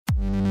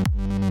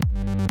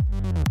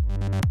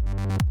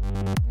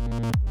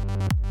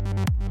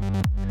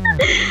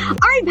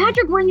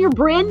Patrick, we're in your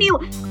brand new.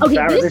 Okay,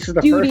 Sarah, this is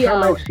the studio. first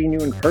time I've seen you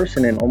in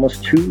person in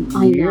almost 2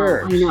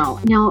 years. I know.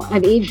 Now,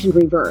 I've aged in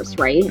reverse,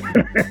 right?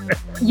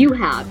 You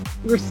have.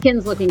 Your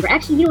skin's looking great.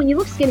 Actually, when you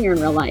look skinnier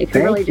in real life,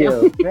 you really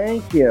do.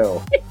 Thank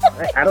you.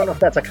 I don't know if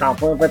that's a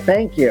compliment, but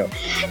thank you.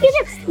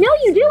 No,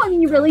 you do. I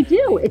mean, you really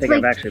do. It's I think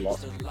like, I've actually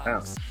lost a few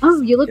pounds. Oh,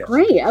 you look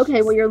great.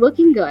 Okay, well, you're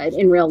looking good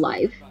in real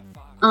life.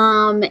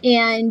 And,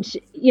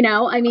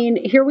 I mean,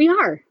 here we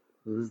are.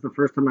 This is the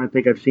first time I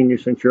think I've seen you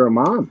since you're a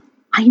mom.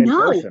 I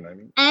know. Person, I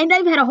mean. And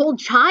I've had a whole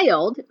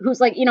child who's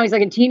like, he's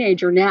like a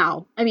teenager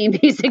now. I mean,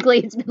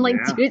 basically, it's been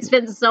it's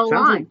been so Sounds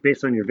long. Like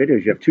based on your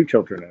videos, you have 2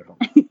 children at home.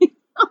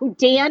 Oh,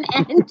 Dan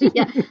and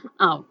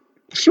oh,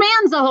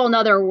 Schman's a whole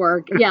nother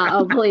work. Yeah.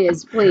 Oh,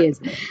 please. Okay,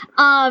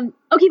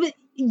 but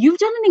you've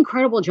done an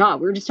incredible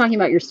job. We were just talking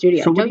about your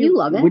studio. So Don't you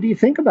love it? What do you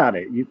think about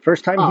it?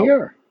 First time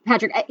here.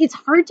 Patrick, it's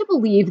hard to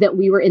believe that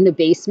we were in the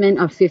basement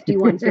of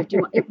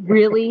 5151. It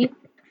really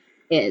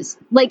is.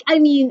 Like, I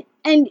mean,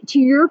 and to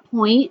your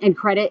point and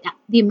credit,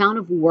 the amount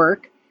of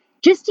work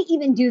just to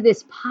even do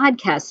this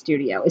podcast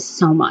studio is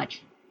so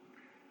much.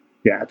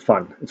 Yeah, it's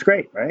fun. It's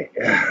great, right?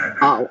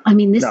 Oh, I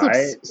mean, this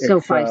looks so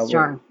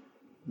 5-star.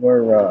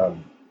 We're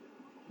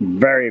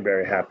very,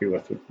 very happy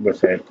with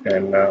it,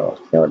 and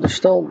we're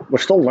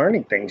still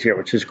learning things here,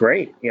 which is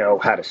great.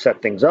 How to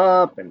set things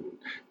up and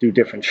do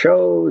different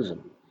shows.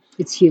 And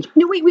it's huge.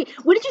 No, wait.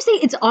 What did you say?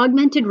 It's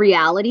augmented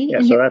reality.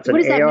 Yeah, so that's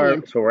an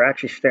AR. So we're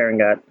actually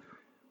staring at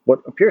what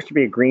appears to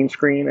be a green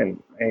screen,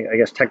 and I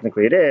guess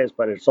technically it is,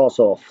 but it's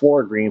also a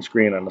floor green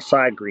screen and a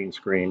side green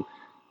screen.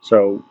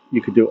 So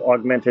you could do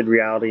augmented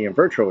reality and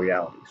virtual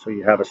reality. So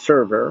you have a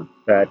server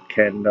that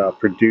can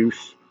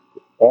produce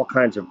all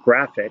kinds of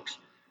graphics.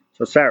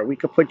 So Sarah, we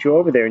could put you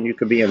over there and you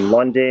could be in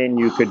London,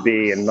 you could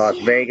be in Las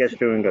Vegas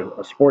doing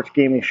a sports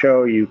gaming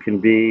show. You can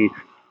be,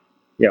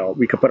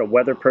 we could put a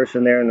weather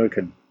person there and we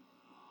could,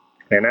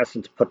 in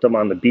essence, put them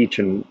on the beach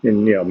in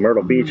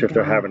Myrtle Beach if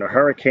they're having a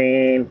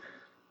hurricane.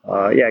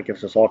 It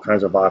gives us all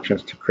kinds of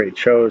options to create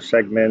shows,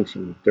 segments,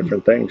 and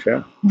different things.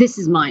 Yeah. This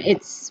is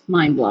it's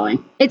mind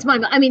blowing. It's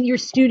I mean, your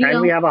studio. And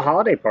we have a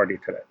holiday party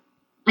today.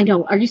 I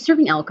know. Are you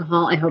serving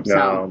alcohol? I hope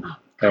so.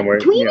 And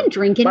can we even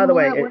drink anymore? By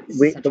the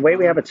way, the way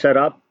we have it set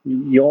up,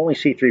 you only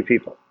see 3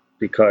 people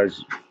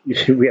because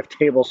we have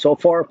tables so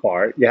far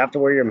apart. You have to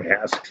wear your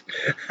masks.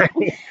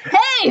 Hey,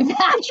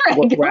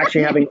 Patrick! We're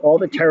actually having all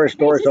the terrace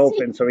doors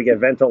open so we get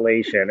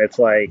ventilation. It's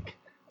like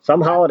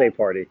some holiday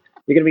party.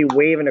 You're going to be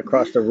waving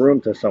across the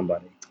room to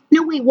somebody.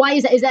 No, wait, why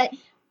is that? Is that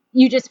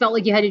you just felt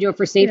like you had to do it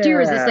for safety,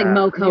 or is this like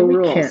MoCo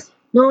rules?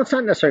 No, it's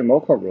not necessarily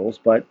MoCo rules,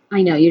 but...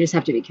 I know, you just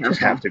have to be careful.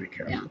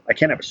 Yeah. I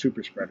can't have a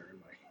super spreader in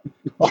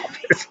my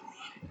office.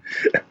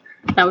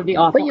 That would be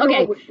awful.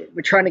 But,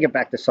 we're trying to get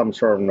back to some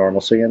sort of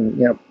normalcy,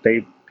 and,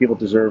 people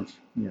deserve,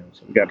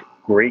 so we got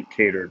great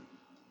catered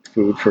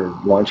food for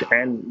lunch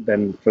and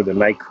then for the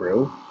night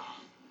crew.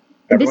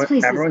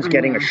 Everyone's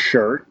getting a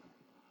shirt.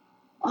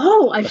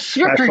 Oh, a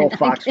shirt. Special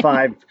Fox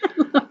 5.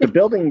 The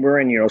building we're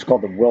in, is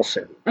called the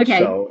Wilson. Okay.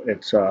 So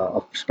it's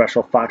a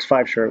special Fox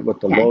 5 shirt with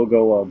the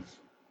logo of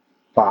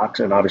Fox,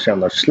 and obviously on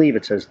the sleeve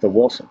it says the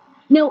Wilson.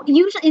 No,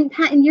 usually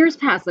in years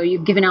past, though,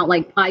 you've given out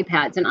like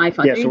iPads and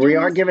iPhones. Yeah, so we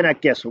are giving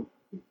out gifts,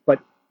 but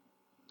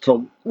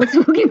so what's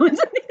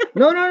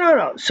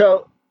No.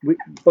 So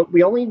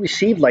we only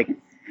received we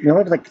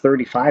only have like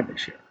 35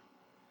 this year.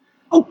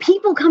 Oh,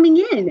 people coming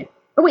in.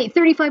 Oh, wait,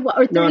 35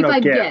 or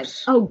 35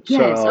 gifts. Oh,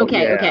 gifts. So,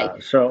 okay.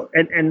 So,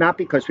 and not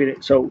because we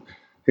didn't. So,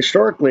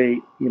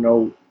 historically,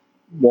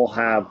 we'll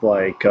have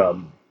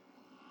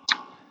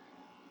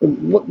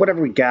whatever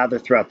we gather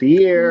throughout the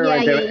year.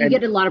 You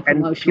get a lot of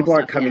promotional and people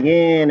stuff, are coming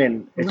in,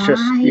 and it's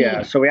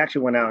just, So we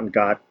actually went out and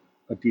got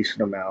a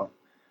decent amount.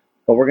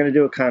 But we're going to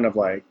do it kind of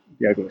like,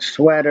 go a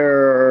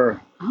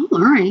sweater. Oh, all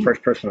right.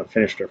 First person to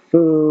finish their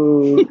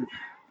food.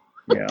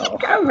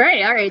 All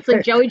right. It's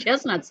like Joey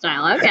Chestnut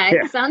style. Okay,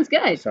 sounds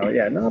good. So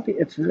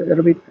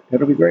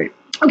it'll be great.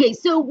 Okay,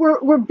 so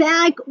we're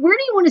back. Where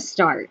do you want to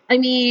start? I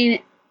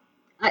mean,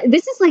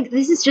 this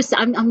is just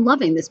I'm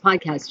loving this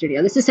podcast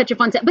studio. This is such a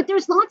fun set, but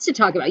there's lots to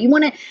talk about. You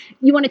want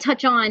to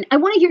touch on? I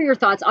want to hear your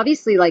thoughts.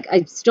 Obviously,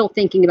 I'm still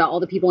thinking about all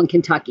the people in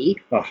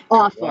Kentucky. Oh,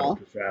 awful!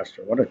 What a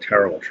disaster! What a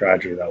terrible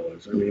tragedy that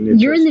was. I mean,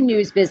 you're in the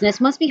news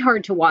business. Must be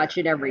hard to watch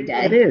it every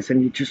day. It is,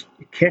 and you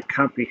can't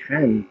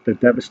comprehend the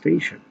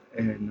devastation.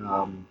 And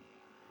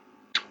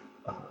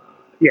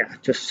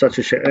just such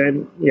a shit.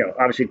 And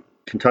obviously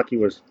Kentucky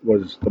was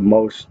the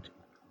most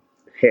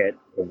hit,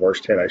 or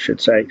worst hit, I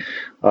should say.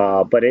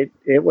 But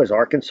it was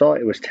Arkansas,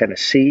 it was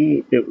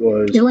Tennessee, it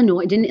was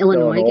Illinois. Didn't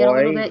Illinois get a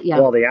little bit?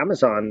 Yeah. Well, the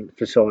Amazon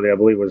facility, I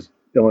believe, was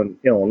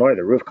Illinois.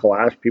 The roof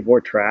collapsed. People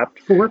were trapped.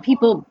 4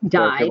 people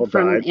died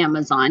from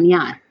Amazon.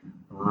 Yeah.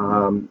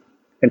 And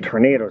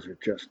tornadoes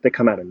they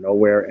come out of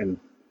nowhere. And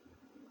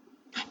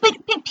But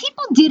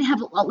people did have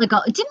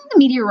didn't the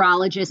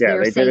meteorologist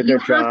there say you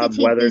have to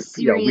take this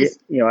serious?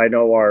 I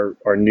know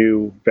our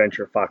new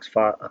venture Fox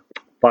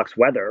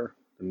Weather,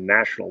 the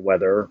national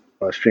weather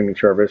streaming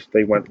service.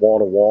 They went wall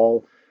to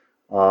wall.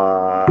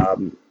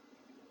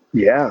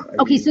 Yeah.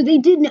 Okay, so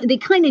they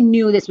kind of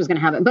knew this was going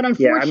to happen, but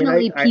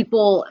unfortunately,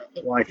 people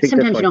I think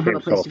sometimes you don't have a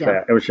place to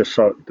go. It was just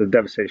the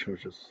devastation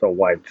was just so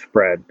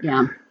widespread.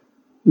 Yeah.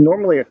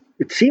 Normally,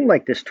 it seemed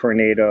like this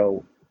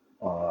tornado,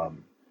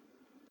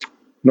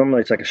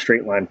 normally it's like a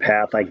straight line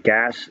path, I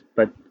guess,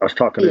 but I was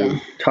talking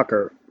to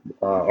Tucker,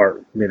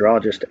 our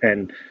meteorologist,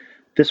 and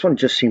this one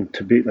just seemed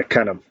to be like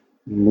kind of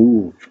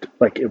moved.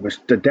 Like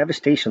the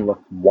devastation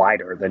looked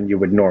wider than you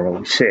would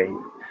normally see.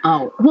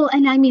 Oh, well,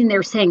 and I mean,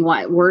 they're saying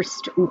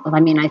worst.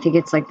 I mean, I think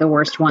it's like the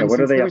worst one.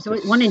 Yeah, there was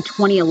one in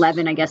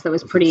 2011, I guess, that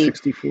was pretty.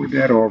 64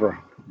 dead or over.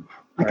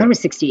 I thought it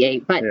was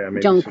 68, but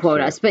don't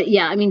quote us. But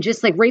yeah, I mean,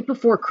 just like right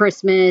before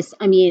Christmas,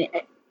 I mean,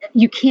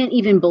 you can't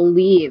even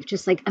believe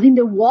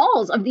the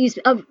walls of these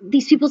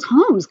people's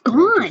homes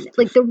gone,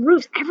 like the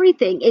roofs,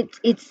 everything.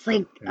 It's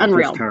like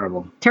unreal.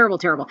 Terrible.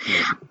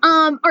 Yeah.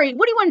 All right.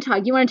 What do you want to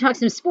talk? You want to talk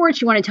some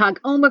sports? You want to talk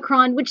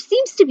Omicron, which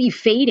seems to be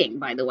fading,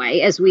 by the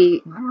way, I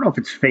don't know if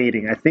it's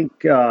fading. I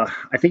think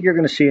you're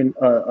going to see an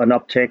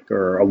uptick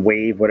or a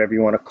wave, whatever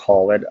you want to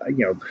call it.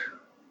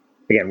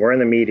 Again, we're in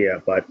the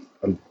media, but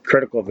I'm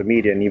critical of the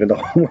media, and even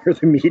though we're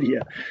the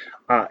media,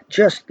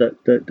 just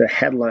the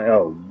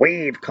headline,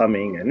 wave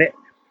coming, and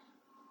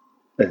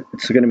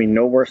it's going to be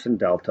no worse than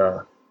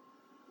Delta.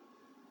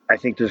 I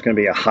think there's going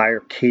to be a higher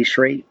case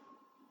rate,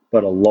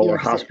 but a lower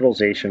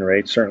hospitalization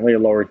rate, certainly a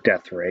lower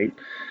death rate.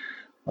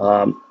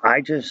 So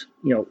I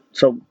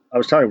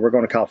was telling you, we're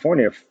going to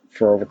California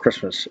for over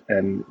Christmas,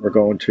 and we're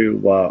going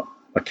to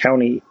a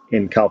county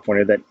in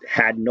California that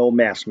had no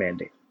mask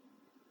mandate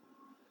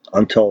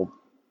until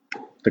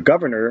the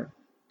governor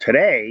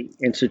today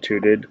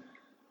instituted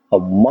a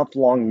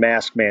month-long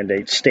mask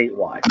mandate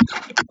statewide.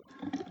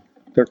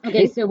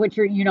 Okay, so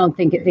you don't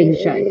think they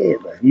should?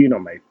 You know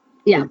me.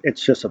 Yeah.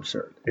 It's just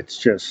absurd. It's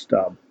just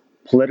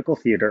political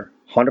theater,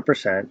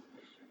 100%.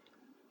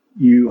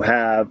 You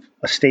have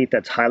a state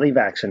that's highly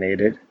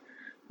vaccinated.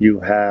 You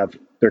have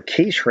their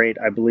case rate,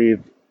 I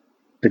believe,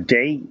 the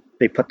day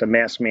they put the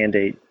mask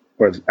mandate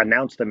or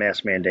announced the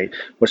mask mandate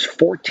was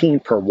 14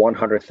 per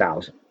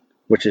 100,000,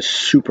 which is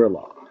super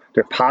low.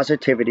 Their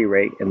positivity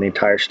rate in the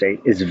entire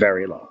state is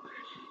very low.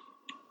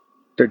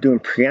 They're doing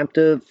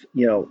preemptive,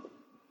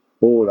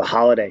 the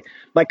holiday.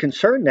 My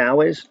concern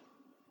now is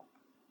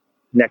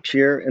next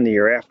year and the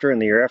year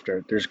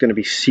after, there's going to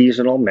be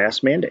seasonal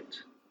mask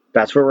mandates.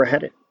 That's where we're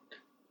headed.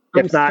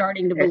 I'm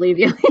starting to believe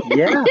you.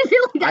 Yeah.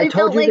 I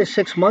told you this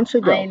 6 months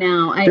ago. I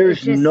know.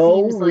 There's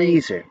no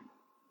reason.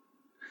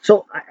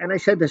 So, and I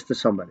said this to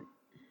somebody.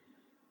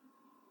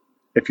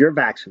 If you're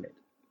vaccinated,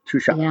 2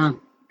 shots,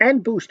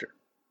 and booster,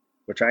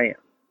 which I am,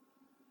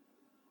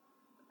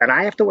 and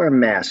I have to wear a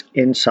mask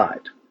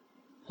inside,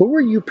 who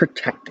are you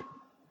protecting?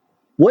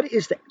 What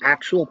is the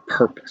actual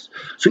purpose?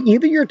 So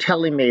either you're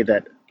telling me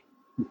that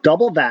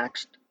double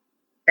vaxxed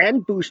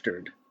and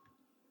boosted,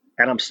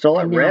 and I'm still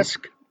at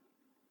risk,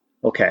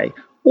 okay,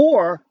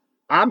 or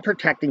I'm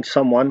protecting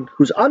someone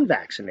who's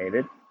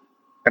unvaccinated,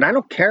 and I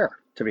don't care,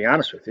 to be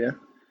honest with you.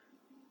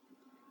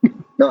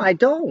 No, I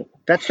don't.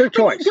 That's their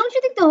choice. But don't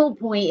you think the whole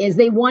point is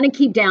they want to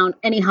keep down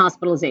any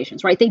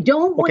hospitalizations, right? They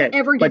don't want to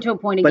ever get to a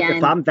point again. But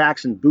if I'm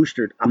vaxxed and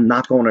boosted, I'm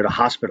not going to the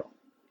hospital.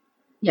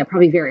 Yeah,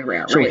 probably very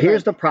rare. So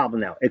here's the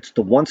problem now. It's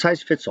the one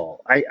size fits all.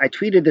 I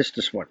tweeted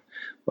this morning.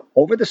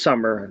 Over the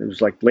summer, it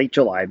was like late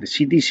July, the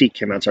CDC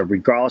came out and said,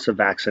 regardless of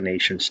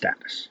vaccination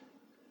status,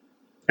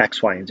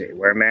 X, Y, and Z,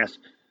 wear a mask.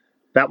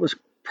 That was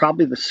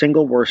probably the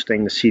single worst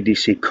thing the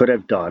CDC could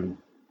have done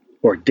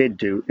or did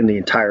do in the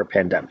entire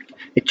pandemic.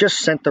 It just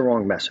sent the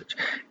wrong message.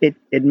 It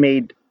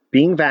made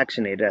being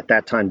vaccinated at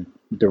that time,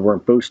 there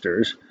weren't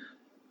boosters,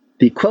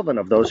 the equivalent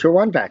of those who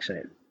were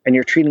unvaccinated. And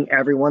you're treating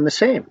everyone the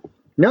same.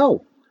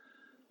 No.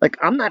 Like,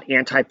 I'm not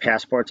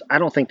anti-passports. I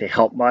don't think they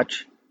help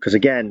much because,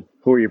 again,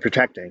 who are you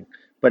protecting?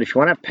 But if you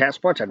want to have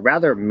passports, I'd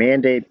rather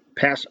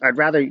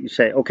you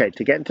say, okay,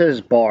 to get into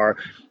this bar,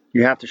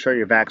 you have to show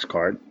your vax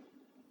card,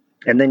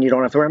 and then you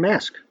don't have to wear a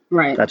mask.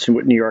 Right. That's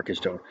what New York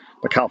is doing.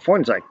 But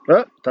California's like,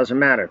 doesn't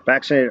matter.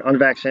 Vaccinated,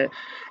 unvaccinated.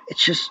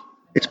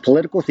 It's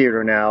political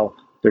theater now.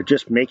 They're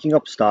just making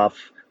up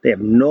stuff. They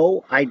have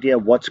no idea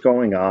what's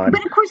going on.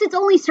 But of course, it's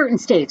only certain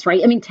states,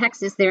 right? I mean,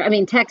 Texas,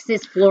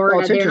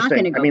 Florida, they're not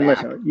going to go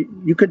back.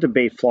 Listen, you could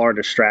debate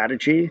Florida's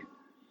strategy,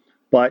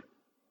 but,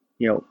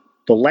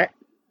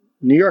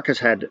 New York has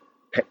had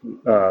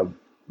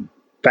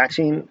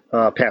vaccine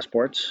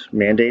passports,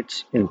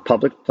 mandates in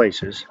public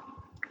places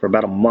for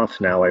about a month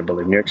now, I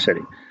believe, New York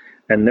City.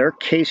 And their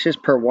cases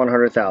per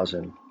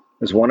 100,000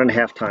 is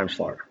 1.5 times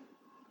Florida.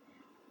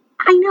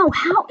 I know.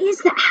 How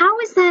is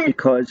that?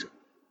 Because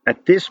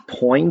at this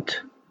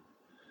point,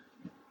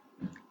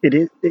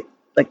 the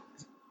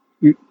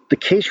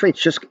case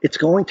rate's it's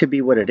going to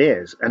be what it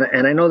is.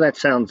 And I know that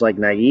sounds like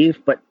naive,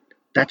 but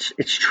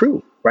it's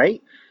true,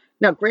 right?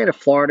 Now, granted,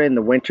 Florida in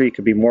the winter, you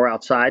could be more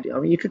outside. I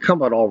mean, you could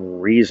come up with all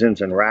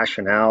reasons and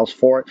rationales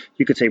for it.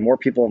 You could say more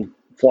people in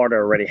Florida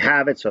already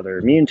have it, so they're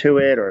immune to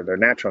it, or their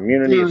natural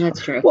immunity. No,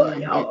 that's true. Well,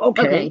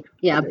 okay.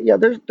 Yeah. Yeah,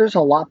 there's a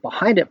lot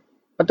behind it.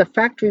 But the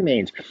fact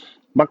remains,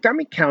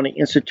 Montgomery County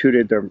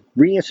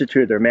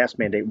reinstituted their mask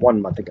mandate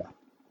 1 month ago.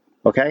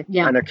 Okay?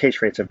 Yeah. And their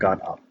case rates have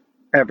gone up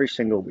every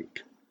single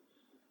week.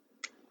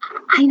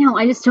 I know.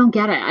 I just don't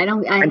get it.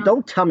 And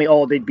don't tell me,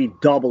 they'd be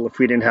double if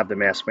we didn't have the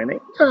mask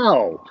mandate.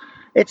 No.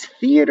 It's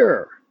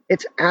theater.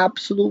 It's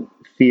absolute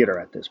theater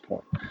at this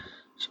point.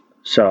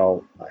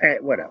 So,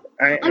 whatever.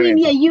 I mean,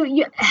 yeah,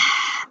 you.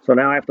 So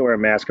now I have to wear a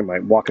mask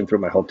walking through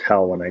my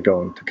hotel when I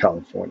go into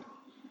California.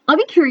 I'll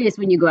be curious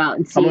when you go out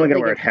and see. I'm only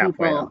going to wear it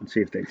halfway out and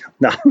see if they.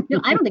 No,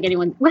 I don't think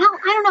anyone. Well,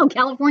 I don't know.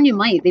 California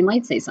might. They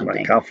might say something.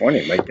 Right,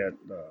 California might get.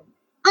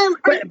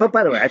 But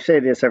by the way, I say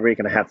this every week,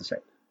 and I have to say,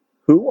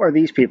 who are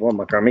these people in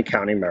Montgomery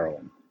County,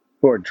 Maryland,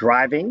 who are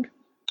driving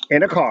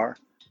in a car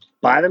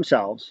by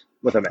themselves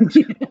with a mask?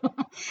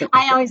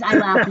 I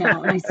laugh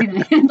now when I see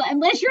that.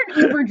 Unless you're an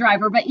Uber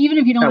driver, but even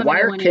if you don't have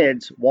why are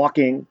kids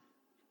walking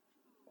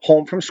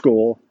home from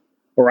school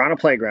or on a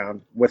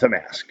playground with a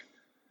mask?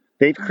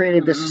 They've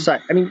created this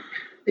society. I mean,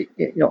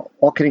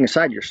 all kidding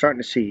aside, you're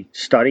starting to see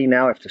study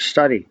now after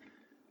study.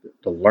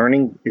 The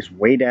learning is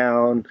way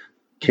down.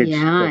 Kids,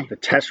 the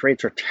test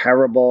rates are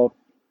terrible.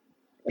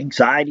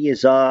 Anxiety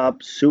is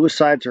up.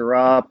 Suicides are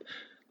up.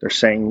 They're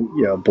saying,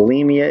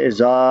 bulimia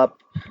is up.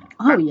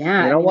 Oh,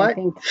 yeah. You know what?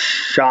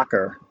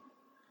 Shocker.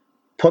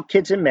 Put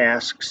kids in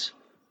masks.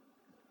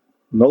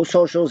 No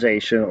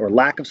socialization or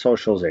lack of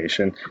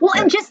socialization. Well,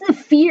 and just the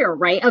fear,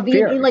 right? Of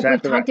fear, like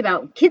exactly we've talked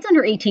about, kids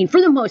under 18,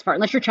 for the most part,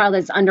 unless your child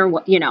is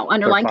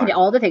underlying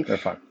all the things. They're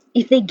fine.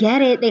 If they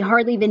get it, they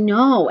hardly even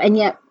know. And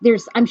yet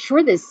I'm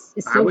sure this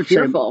is so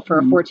fearful for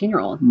a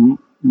 14-year-old.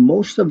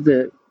 Most of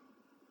the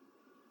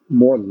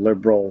more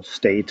liberal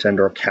states and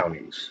or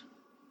counties,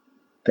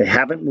 they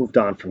haven't moved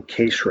on from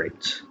case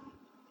rates.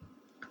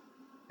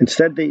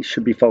 Instead, they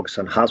should be focused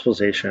on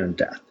hospitalization and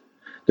death.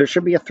 There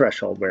should be a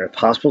threshold where if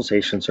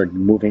hospitalizations are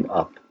moving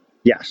up,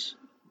 yes,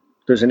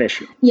 there's an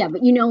issue. Yeah,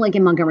 but like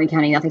in Montgomery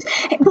County, nothing's.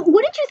 But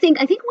what did you think?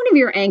 I think one of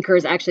your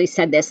anchors actually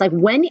said this, like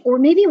when, or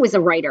maybe it was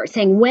a writer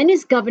saying, when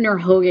is Governor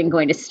Hogan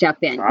going to step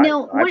in?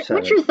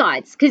 What's your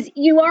thoughts? Because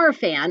you are a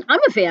fan.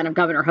 I'm a fan of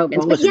Governor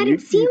Hogan's, but yet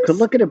it seems. You could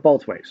look at it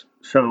both ways.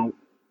 So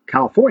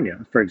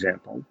California, for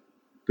example,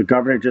 the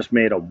governor just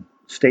made a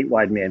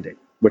statewide mandate,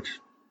 which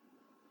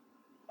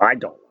I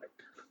don't like.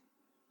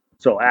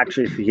 So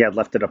actually, if he had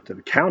left it up to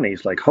the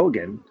counties like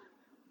Hogan,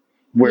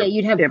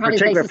 you'd have in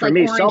particular for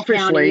me,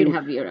 selfishly,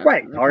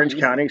 right, Orange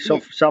County.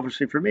 So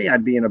selfishly for me,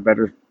 I'd be in a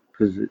better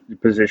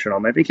position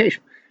on my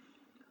vacation.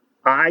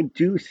 I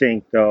do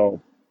think,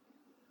 though,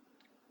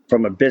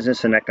 from a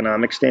business and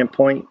economic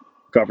standpoint,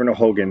 Governor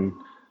Hogan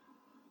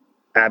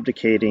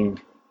abdicating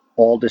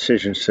all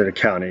decisions to the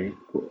county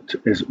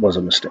was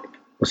a mistake.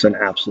 Was an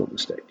absolute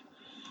mistake.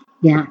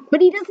 Yeah, but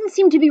he doesn't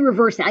seem to be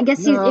reversing. I guess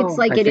it's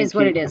like it is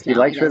what it is now. He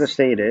likes where the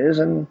state is,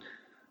 and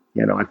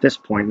at this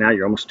point now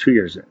you're almost 2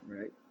 years in,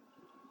 right?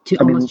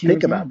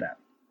 Think about that.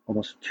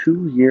 Almost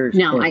 2 years.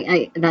 No,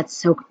 that's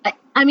so.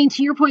 I mean,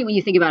 to your point, when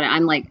you think about it,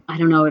 I'm like, I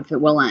don't know if it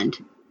will end.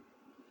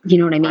 You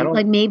know what I mean?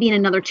 Like maybe in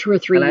another 2 or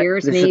 3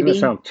 years, this maybe. This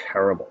is going to sound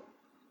terrible,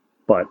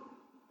 but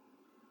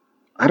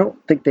I don't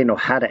think they know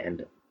how to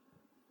end it.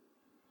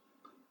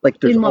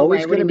 Like there's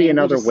always going to be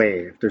another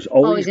wave. There's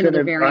always going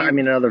to be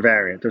another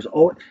variant. There's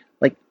always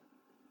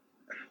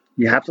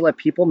you have to let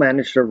people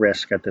manage their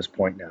risk at this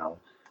point now.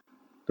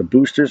 The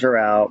boosters are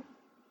out.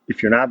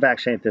 If you're not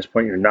vaccinated at this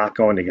point, you're not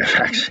going to get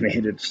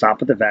vaccinated. Stop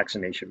with the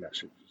vaccination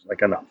messages.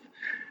 Like enough.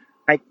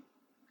 I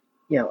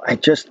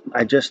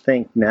just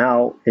think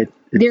now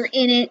they're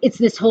in it. It's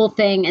this whole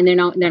thing, and they're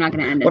not going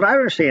to end it. What I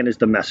understand is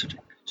the messaging.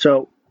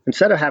 So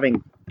instead of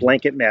having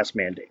blanket mask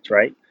mandates,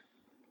 right?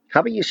 How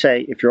about you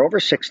say if you're over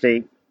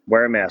 60,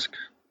 wear a mask.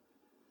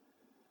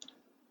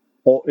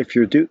 Or if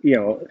you're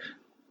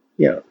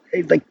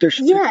like there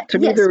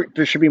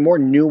should be more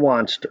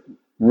nuanced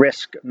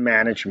risk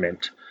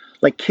management.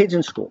 Like kids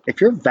in school, if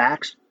you're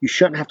vaxxed, you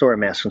shouldn't have to wear a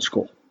mask in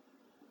school.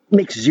 It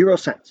makes zero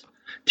sense.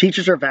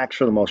 Teachers are vaxxed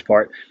for the most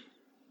part.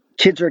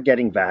 Kids are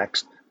getting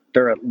vaxxed.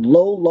 They're at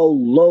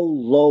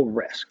low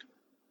risk.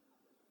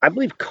 I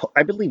believe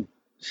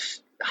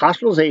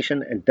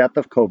hospitalization and death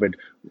of COVID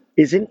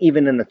isn't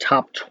even in the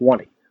top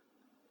 20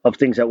 of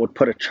things that would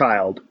put a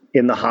child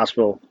in the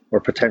hospital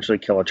or potentially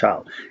kill a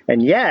child.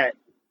 And yet,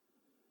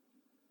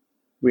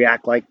 we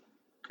act like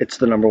it's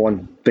the number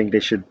one thing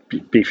they should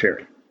be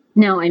fearing.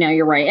 No, I know,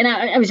 you're right. And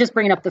I was just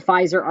bringing up the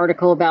Pfizer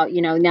article about,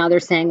 now they're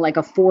saying like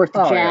a fourth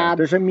jab. Yeah.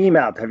 There's a meme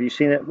out. Have you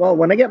seen it? Well,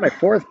 when I get my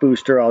fourth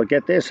booster, I'll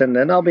get this. And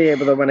then I'll be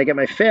able to, when I get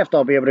my fifth,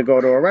 I'll be able to go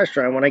to a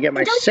restaurant. When I get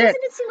my sixth.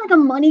 Doesn't it seem like a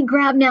money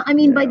grab now? I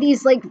mean, by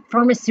these like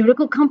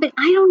pharmaceutical companies,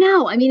 I don't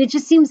know. I mean, it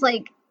just seems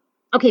like,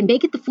 okay,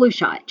 make it the flu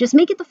shot. Just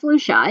make it the flu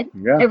shot.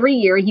 Yeah. Every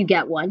year you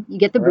get one. You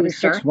get the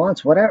booster. Every 6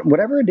 months,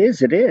 whatever it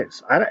is, it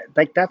is.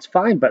 That's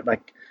fine, but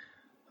like.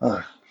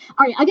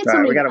 All right, I get so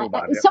many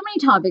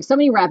topics, so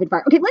many rapid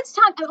fire. Okay, let's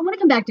talk. I want to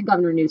come back to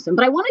Governor Newsom,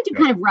 but I want to do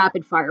kind of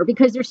rapid fire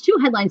because there's 2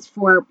 headlines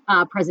for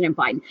President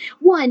Biden.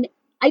 One,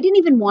 I didn't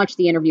even watch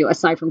the interview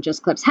aside from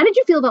just clips. How did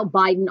you feel about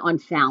Biden on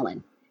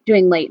Fallon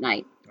doing late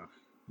night?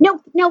 No,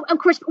 of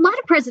course, a lot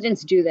of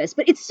presidents do this,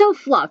 but it's so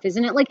fluff,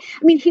 isn't it? Like,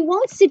 I mean, he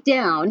won't sit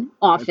down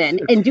often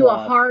and do a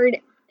hard,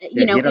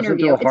 he doesn't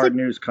do a hard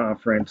news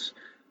conference.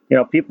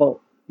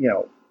 people,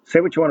 say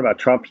what you want about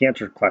Trump. He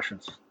answered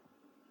questions.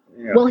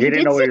 Well, he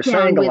didn't know what he was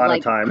saying a lot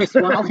of times. Chris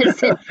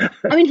Wallace.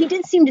 I mean, he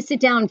did seem to sit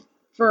down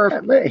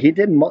for. He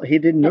did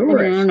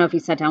numerous. I don't know if he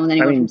sat down with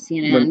anyone from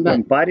CNN.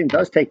 When Biden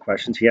does take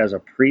questions, he has a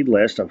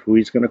pre-list of who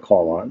he's going to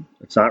call on.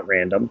 It's not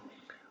random.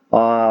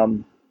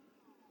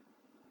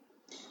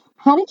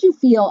 How did you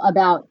feel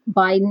about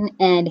Biden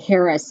and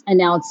Harris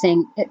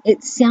announcing?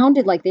 It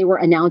sounded like they were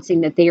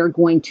announcing that they are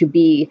going to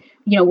be,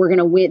 we're going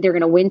to win. They're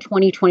going to win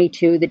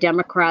 2022. The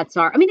Democrats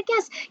are. I mean, I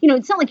guess,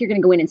 it's not like you're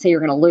going to go in and say you're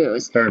going to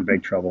lose. They're in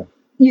big trouble.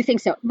 You think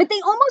so? But they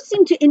almost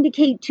seem to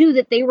indicate, too,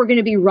 that they were going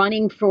to be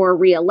running for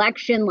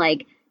re-election.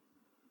 Like,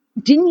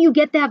 didn't you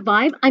get that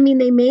vibe? I mean,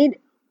 they made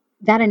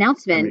that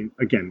announcement.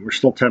 Again, we're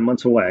still 10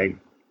 months away,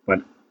 but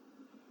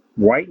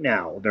right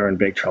now they're in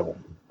big trouble.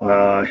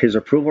 His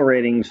approval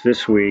ratings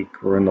this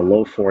week were in the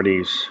low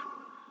 40s.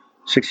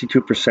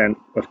 62%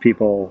 of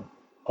people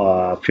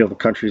feel the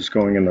country is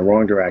going in the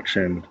wrong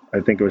direction. I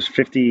think it was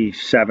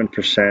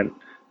 57%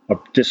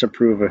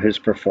 disapprove of his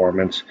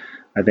performance.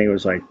 I think it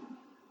was like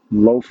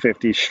low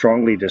 50s,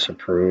 strongly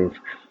disapprove.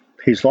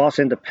 He's lost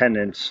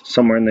independence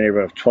somewhere in the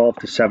neighborhood of 12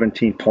 to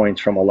 17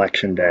 points from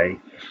election day.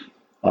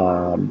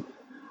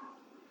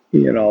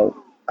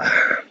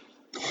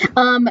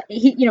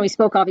 He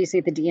spoke obviously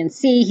at the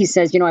DNC. He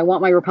says, I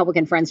want my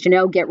Republican friends to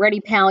know, get ready,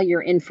 pal,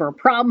 you're in for a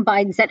problem.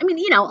 Biden said, a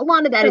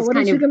lot of that is what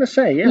kind is he going to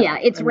say? Yeah,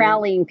 it's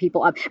rallying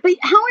people up. But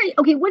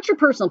what's your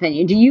personal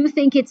opinion? Do you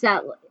think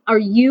are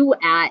you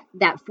at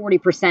that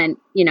 40%,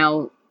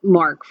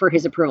 mark for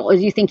his approval? Or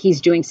do you think he's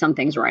doing some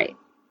things right?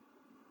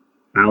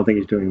 I don't think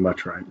he's doing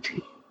much right.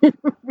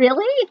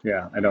 Really?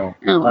 Yeah, I don't.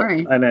 Oh, all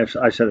right. And I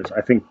said this.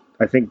 I think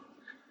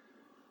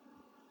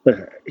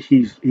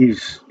he's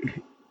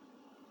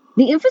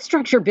the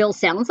infrastructure bill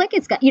sounds like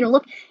it's got,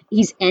 look,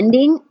 he's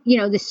ending,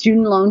 the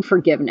student loan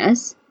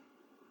forgiveness,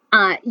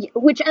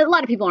 which a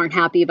lot of people aren't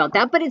happy about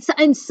that. But it's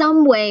in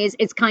some ways,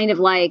 it's kind of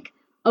like,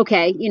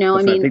 okay,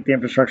 I think the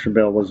infrastructure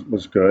bill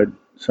was good.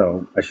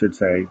 So I should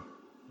say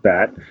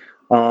that.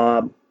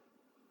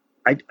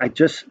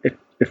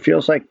 It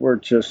feels like we're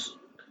just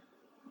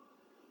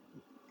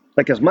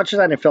like, as much as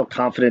I didn't feel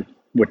confident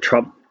with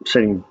Trump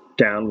sitting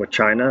down with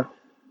China,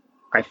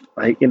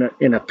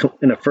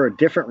 for a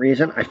different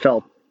reason, I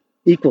felt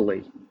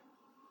equally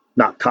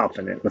not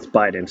confident with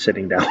Biden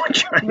sitting down with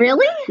China.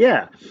 Really?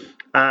 Yeah.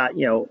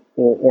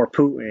 Or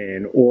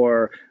Putin,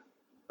 or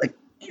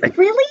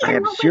really? I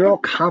have zero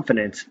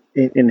confidence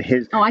in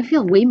his. Oh, I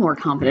feel way more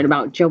confident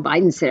about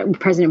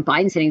President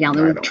Biden sitting down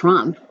than with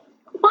Trump.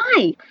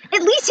 Why?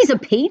 At least he's a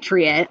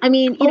patriot. I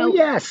mean,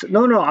 yes.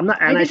 No, I'm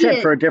not. And I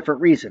said for a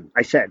different reason.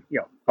 I said,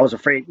 I was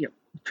afraid,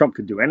 Trump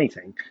could do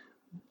anything.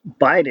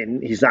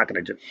 Biden, he's not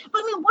going to do.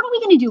 But what are we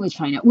going to do with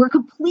China? We're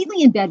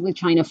completely in bed with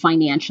China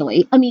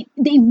financially.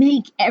 They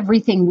make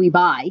everything we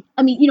buy.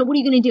 What are you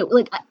going to do?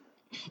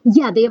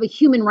 They have a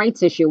human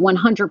rights issue,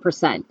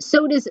 100%.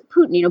 So does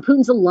Putin.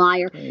 Putin's a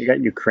liar. You got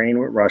Ukraine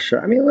with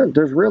Russia. Look,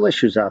 there's real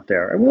issues out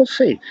there, and we'll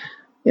see.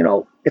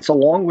 It's a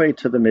long way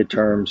to the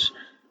midterms.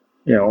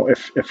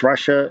 If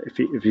Russia,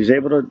 if he's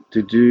able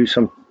to do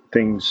some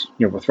things,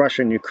 with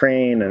Russia and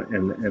Ukraine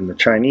and the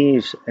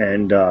Chinese,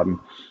 and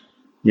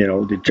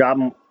the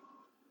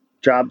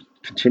jobs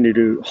continue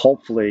to,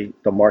 hopefully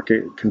the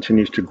market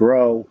continues to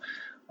grow.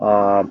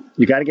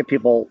 You got to get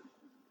people.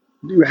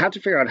 You have to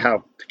figure out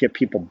how to get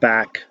people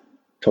back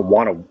to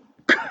want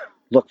to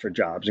look for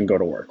jobs and go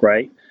to work,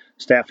 right?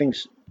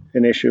 Staffing's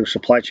an issue.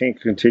 Supply chain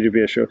continue to be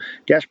an issue.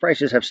 Gas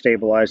prices have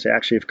stabilized. They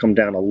actually have come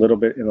down a little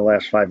bit in the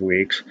last 5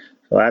 weeks.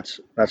 So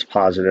that's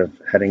positive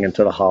heading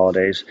into the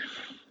holidays.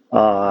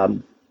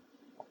 I'll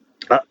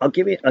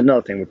give you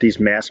another thing with these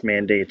mask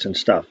mandates and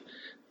stuff.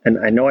 And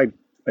I know I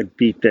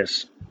beat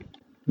this,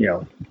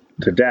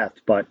 to death,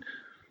 but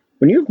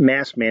when you have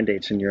mask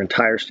mandates in your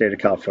entire state of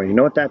California, you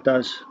know what that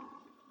does?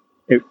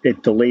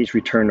 It delays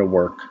return to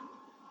work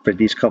for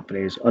these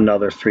companies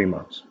another 3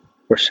 months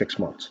or 6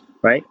 months,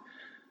 right?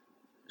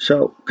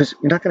 So, because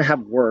you're not going to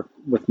have work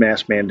with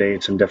mask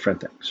mandates and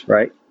different things,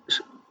 right?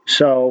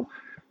 So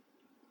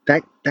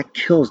that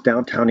kills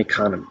downtown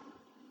economy.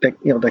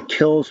 That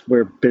kills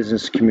where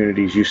business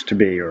communities used to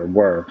be or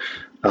were.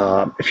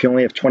 If you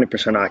only have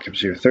 20%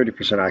 occupancy or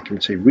 30%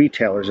 occupancy,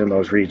 retailers in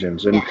those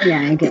regions, and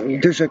I get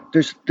you.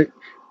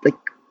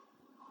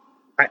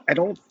 I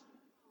don't.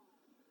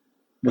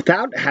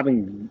 Without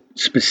having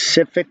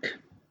specific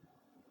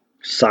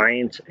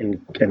science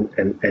and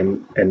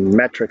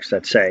metrics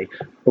that say,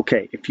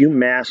 okay, if you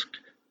masked,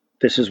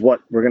 this is what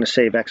we're going to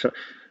save X.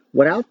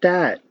 Without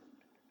that,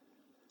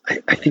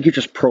 I think you're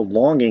just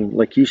prolonging,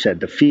 like you said,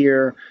 the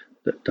fear,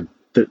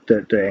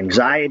 the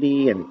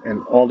anxiety,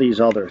 and all these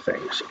other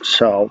things.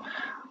 So,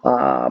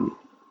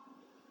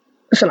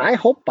 listen, I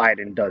hope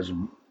Biden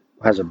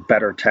has a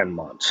better 10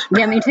 months.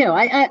 Yeah, me too.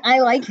 I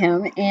like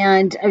him,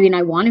 and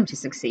I want him to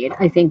succeed.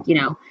 I think,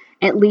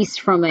 at least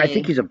from I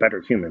think he's a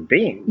better human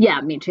being. Yeah,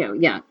 me too.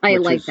 Yeah, I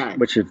like that.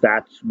 Which, if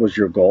that was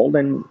your goal,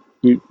 then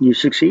you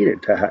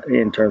succeeded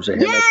in terms of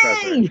him as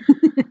president.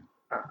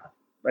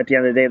 at the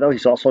end of the day, though,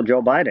 he's also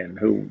Joe Biden,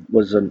 who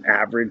was an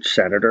average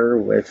senator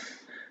with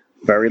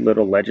very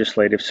little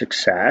legislative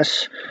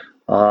success.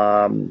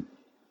 And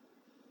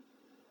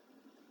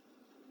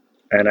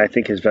I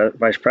think his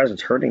vice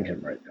president's hurting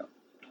him right now.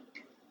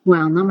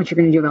 Well, not much you're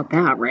going to do about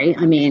that, right?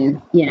 I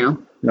mean,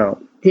 No.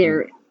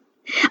 They're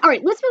all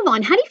right. Let's move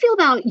on. How do you feel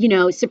about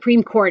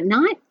Supreme Court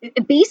not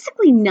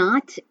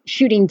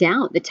shooting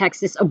down the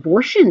Texas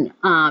abortion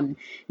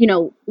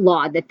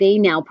law that they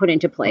now put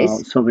into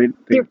place? So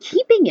they're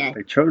keeping it.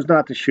 They chose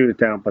not to shoot it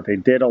down, but they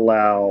did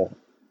allow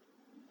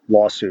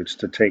lawsuits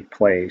to take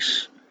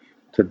place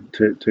to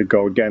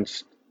go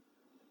against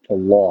the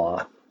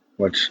law.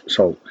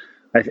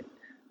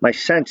 My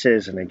sense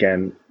is, and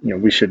again,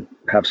 we should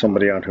have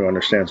somebody on who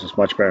understands this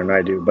much better than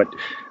I do, but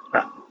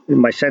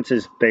my sense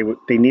is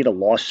they need a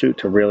lawsuit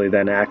to really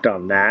then act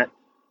on that,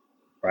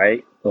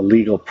 right? A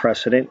legal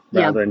precedent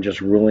rather than just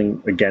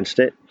ruling against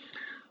it.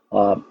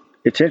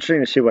 It's interesting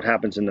to see what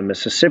happens in the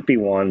Mississippi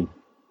one.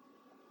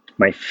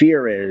 My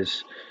fear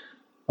is,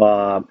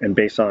 and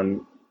based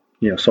on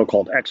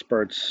so-called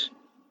experts'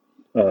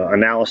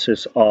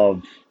 analysis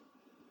of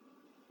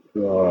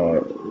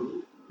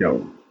the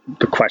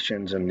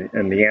questions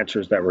and the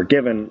answers that were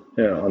given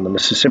on the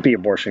Mississippi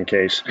abortion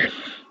case,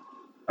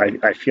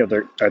 I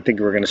think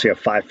we're going to see a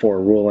 5-4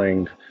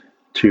 ruling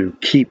to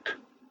keep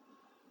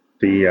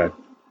I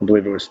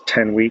believe it was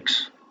 10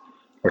 weeks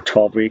or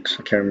 12 weeks.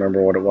 I can't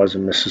remember what it was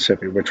in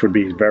Mississippi, which would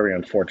be very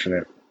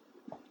unfortunate.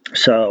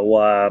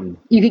 So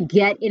you could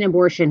get an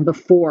abortion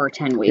before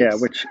 10 weeks. Yeah,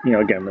 which,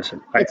 again,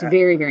 listen. It's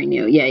very, very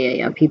new.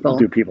 Yeah.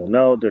 Do people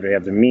know? Do they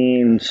have the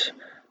means?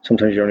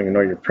 Sometimes you don't even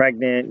know you're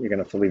pregnant. You're going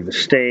to have to leave the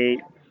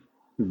state.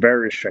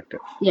 Very restrictive.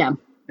 Yeah.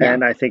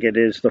 And I think it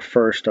is the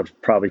first of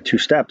probably 2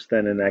 steps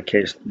then in that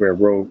case where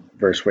Roe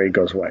versus Wade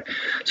goes away.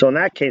 So in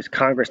that case,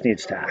 Congress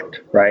needs to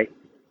act, right?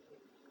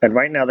 And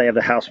right now they have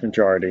the House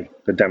majority,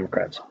 the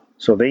Democrats.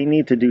 So they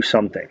need to do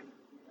something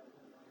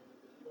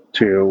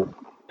to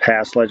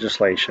pass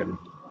legislation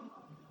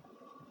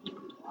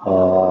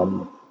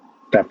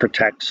that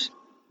protects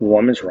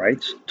women's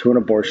rights to an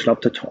abortion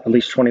up to at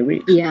least 20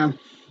 weeks. Yeah.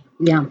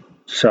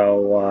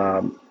 So,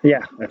 I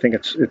think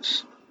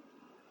it's.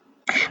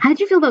 How did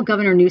you feel about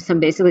Governor Newsom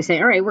basically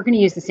saying, all right, we're going to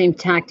use the same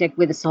tactic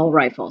with assault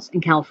rifles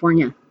in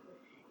California?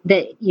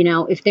 That,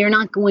 if they're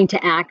not going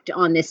to act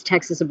on this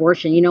Texas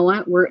abortion, you know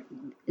what? We're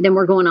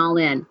going all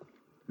in.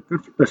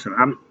 Listen,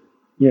 I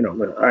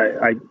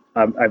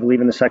believe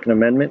in the Second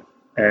Amendment,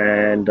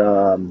 and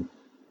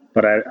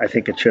but I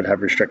think it should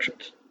have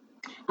restrictions.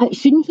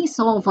 Shouldn't he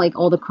solve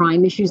all the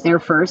crime issues there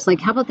first?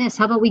 How about this?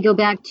 How about we go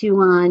back to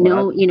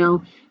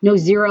no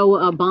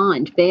zero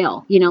bond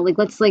bail?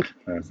 That's a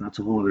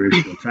whole other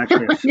issue.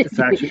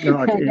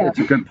 It's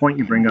a good point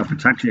you bring up.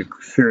 It's actually a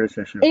serious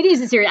issue. It is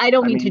a serious. I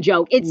don't mean to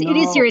joke. It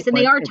is serious, and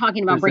they are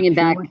talking about bringing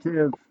back.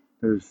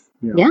 There's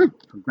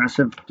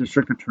progressive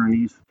district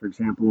attorneys, for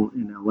example,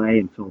 in LA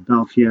and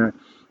Philadelphia.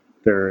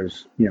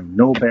 There's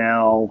no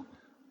bail.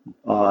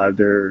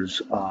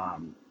 There's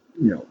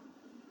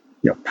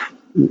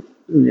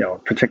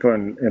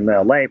particularly in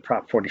LA,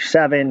 Prop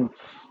 47,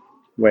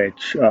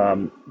 which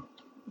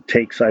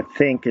takes, I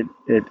think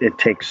it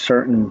takes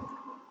certain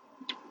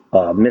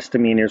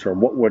misdemeanors or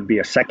what would be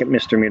a second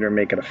misdemeanor,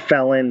 make it a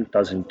felon.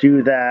 Doesn't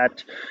do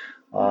that.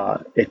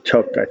 It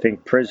took, I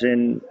think,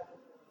 prison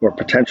or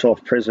potential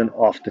of prison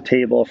off the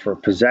table for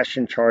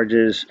possession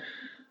charges,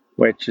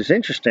 which is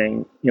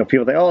interesting.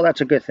 People think, oh,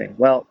 that's a good thing.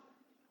 Well,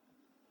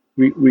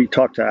 we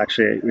talked to,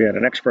 actually, we had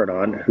an expert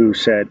on who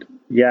said,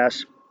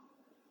 yes,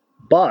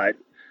 but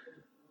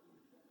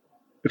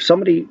if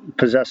somebody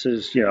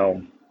possesses,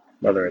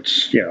 whether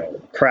it's,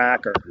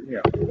 crack or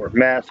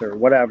meth or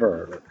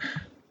whatever,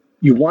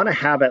 you want to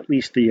have at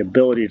least the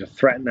ability to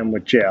threaten them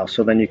with jail,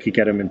 so then you could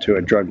get them into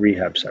a drug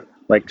rehab center.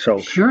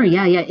 Sure,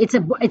 yeah. It's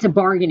a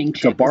bargaining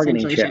chip. It's a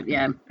bargaining chip.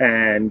 Yeah.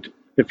 And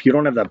if you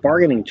don't have that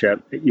bargaining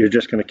chip, you're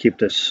just going to keep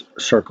this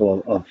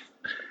circle of,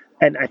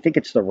 and I think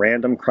it's the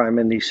random crime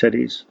in these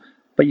cities.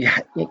 But you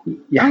have,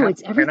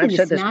 it's everything.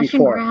 The smash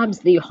and grabs,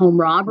 the home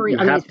robbery.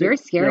 It's very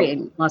scary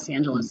in Los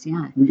Angeles.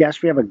 Yeah.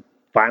 Yes, we have a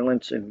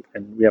violence and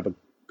we have a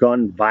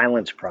gun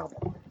violence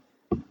problem.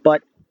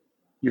 But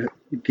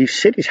these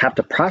cities have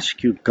to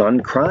prosecute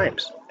gun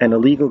crimes and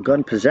illegal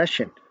gun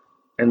possession.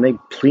 And they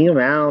plea them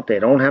out. They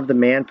don't have the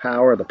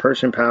manpower, the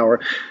person power.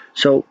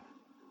 So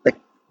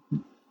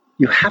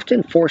you have to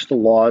enforce the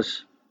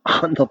laws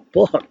on the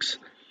books.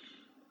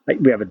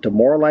 We have a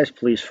demoralized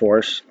police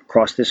force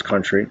across this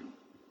country.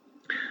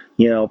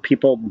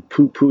 People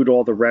poo-pooed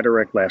all the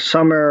rhetoric last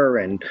summer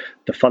and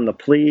defund the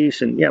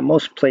police. And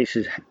most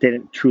places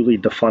didn't truly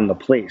defund the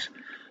police.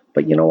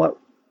 But you know what?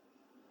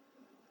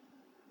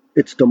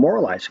 It's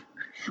demoralizing.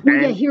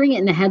 Well, hearing it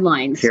in the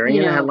headlines.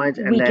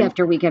 And week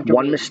after week after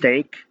one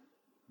week.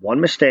 One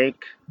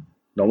mistake,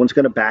 no one's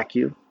going to back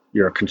you.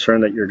 You're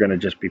concerned that you're going to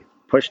just be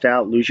pushed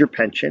out, lose your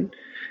pension.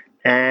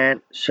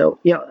 And so,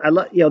 I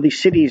love, these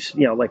cities,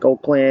 like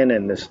Oakland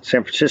and this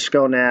San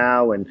Francisco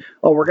now, and,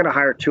 we're going to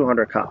hire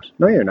 200 cops.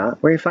 No, you're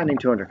not. Where are you finding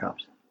 200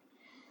 cops?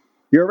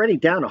 You're already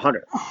down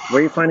 100. Where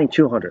are you finding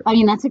 200? I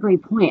mean, that's a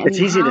great point. It's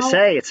easy to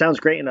say. It sounds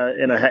great in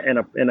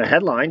a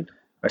headline,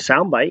 a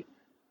soundbite.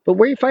 But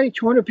where are you finding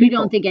 200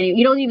 people?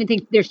 You don't even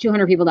think there's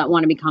 200 people that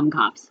want to become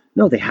cops.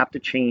 No, they have to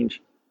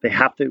change. They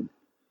have to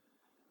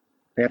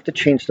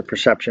change the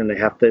perception.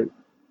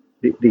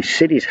 These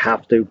cities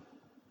have to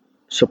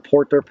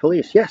support their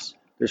police. Yes,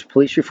 there's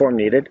police reform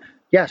needed.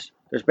 Yes,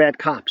 there's bad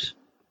cops.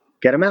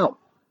 Get them out.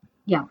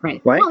 Yeah,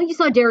 right. Well, you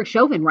saw Derek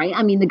Chauvin, right?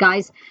 I mean, the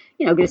guy's,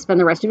 going to spend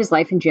the rest of his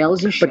life in jail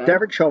as he should. But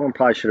Derek Chauvin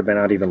probably should have been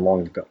out even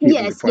long ago.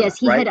 Yes,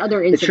 he had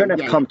other incidents. It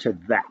shouldn't have come to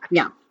that.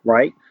 Yeah.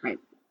 Right? Right.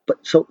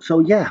 But so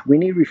yeah, we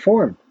need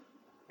reform.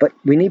 But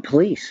we need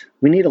police.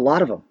 We need a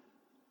lot of them.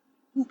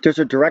 There's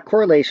a direct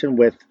correlation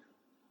with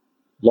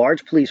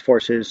large police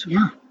forces,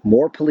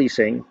 more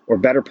policing or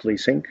better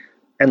policing,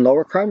 and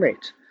lower crime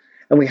rates.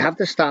 And we have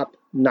to stop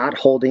not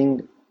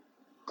holding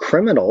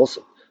criminals.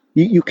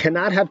 You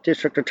cannot have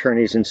district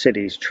attorneys in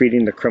cities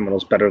treating the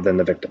criminals better than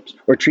the victims,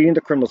 or treating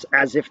the criminals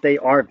as if they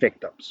are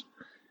victims.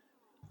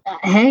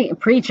 Hey,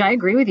 preach. I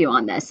agree with you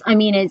on this. I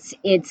mean, it's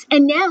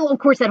and now, of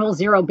course, that whole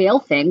zero bail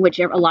thing, which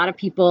a lot of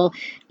people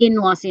in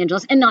Los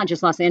Angeles, and not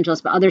just Los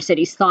Angeles, but other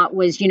cities, thought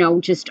was,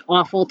 just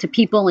awful to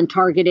people and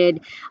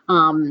targeted,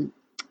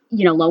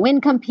 low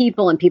income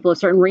people and people of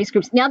certain race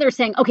groups. Now they're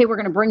saying, okay, we're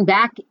going to bring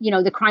back,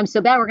 the crime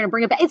so bad, we're going to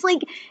bring it back. It's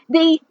like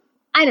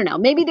I don't know.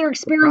 Maybe they're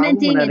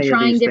experimenting and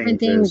trying different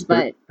things,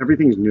 but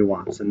everything's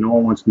nuanced, and no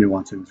one wants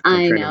nuance in this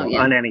country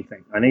on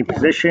anything, on any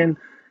position,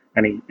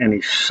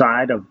 any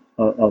side of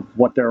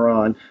what they're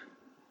on.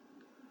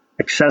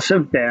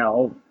 Excessive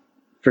bail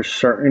for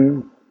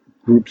certain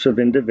groups of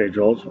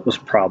individuals was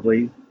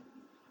probably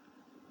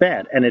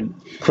bad, and it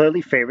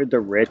clearly favored the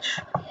rich,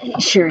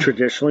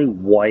 traditionally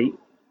white.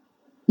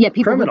 Yeah,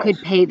 people criminals. Who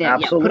could pay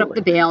that. Yeah, put up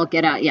the bail,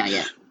 get out.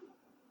 Yeah.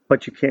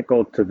 But you can't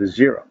go to the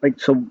zero.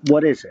 So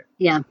what is it?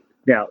 Yeah.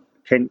 Now,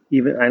 and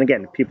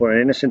again, people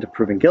are innocent of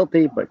proven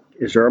guilty, but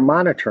is there a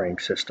monitoring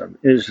system?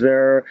 Is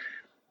there...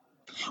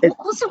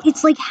 Also,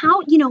 it's like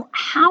how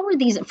are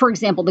these, for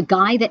example, the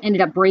guy that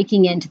ended up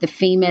breaking into the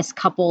famous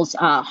couple's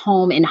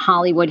home in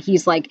Hollywood,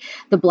 he's like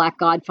the black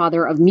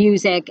godfather of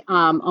music.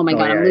 Oh my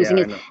God, I'm losing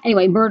it.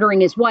 Anyway,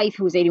 murdering his wife,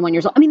 who was 81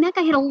 years old. I mean, that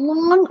guy had a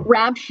long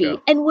rap sheet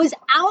and was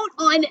out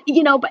on,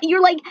 but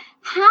you're like,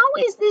 how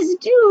is this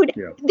dude?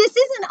 Yeah. This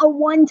isn't a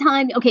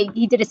one-time, okay,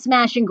 he did a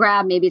smash and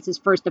grab, maybe it's his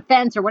first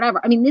offense or whatever.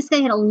 I mean, this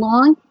guy had a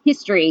long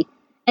history,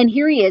 and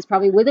here he is,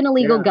 probably with an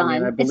illegal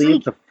gun. I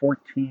believe the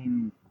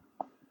 14...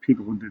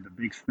 people who did the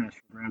big smash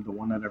and grab, the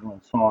one that everyone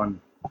saw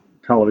on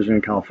television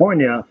in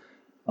California,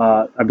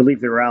 I believe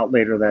they were out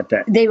later that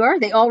day. They were.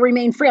 They all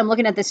remain free. I'm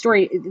looking at this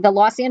story. The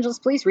Los Angeles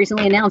police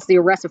recently announced the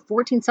arrest of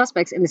 14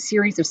 suspects in the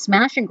series of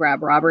smash and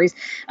grab robberies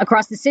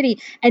across the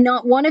city, and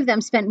not one of them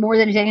spent more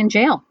than a day in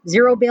jail.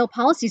 Zero bail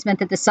policies meant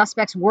that the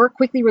suspects were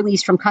quickly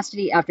released from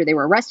custody after they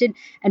were arrested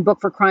and booked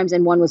for crimes,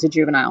 and one was a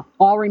juvenile.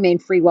 All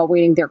remained free while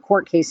waiting their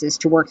court cases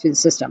to work through the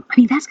system. I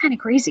mean, that's kind of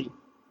crazy.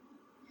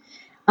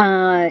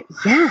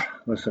 Yeah.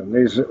 Listen,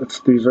 these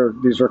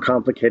are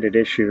complicated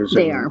issues.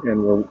 They are.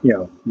 And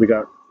we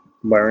got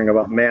worrying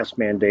about mask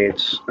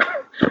mandates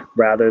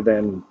rather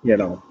than,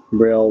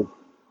 real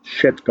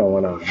shit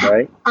going on,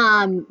 right?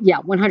 Yeah,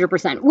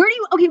 100%. What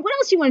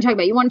else do you want to talk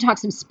about? You want to talk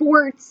some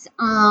sports?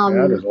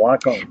 Yeah, there's a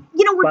lot going.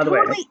 By the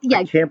way,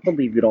 I can't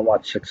believe you don't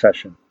watch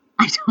Succession.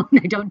 I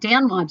don't.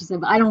 Dan watches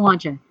it, but I don't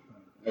watch it.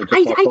 I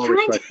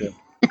try to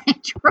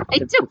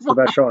it's the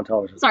best show on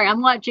television. Sorry,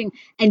 I'm watching,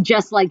 and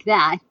just like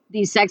that,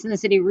 the Sex and the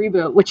City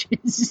reboot, which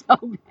is so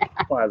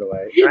bad. By the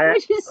way,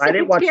 I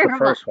didn't watch the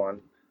first one.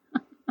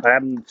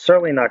 I'm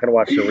certainly not going to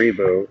watch the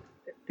reboot.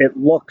 It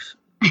looks,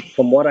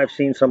 from what I've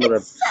seen, some of the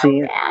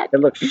scenes, it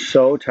looks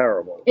so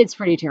terrible. It's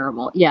pretty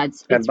terrible. Yeah,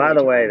 it's and by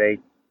the way, they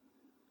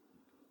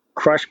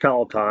crush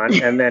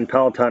Peloton, and then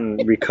Peloton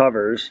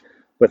recovers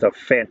with a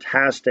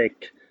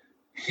fantastic,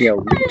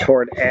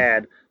 retort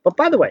ad. But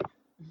by the way,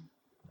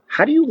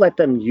 how do you let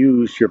them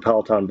use your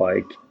Peloton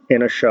bike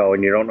in a show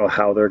and you don't know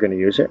how they're going to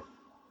use it?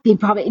 They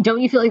probably,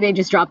 don't you feel like they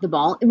just dropped the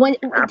ball? Don't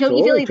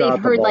you feel like they've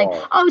heard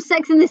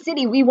Sex in the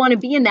City, we want to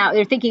be in that.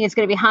 They're thinking it's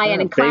going to be high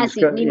end and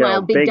classy.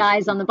 Meanwhile, big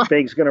guys on the bike.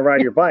 Big's going to ride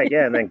your bike,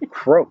 and then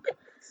croak.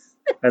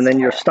 And then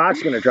your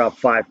stock's going to drop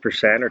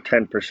 5% or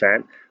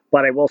 10%.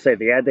 But I will say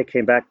the ad that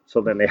came back,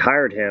 so then they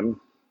hired him.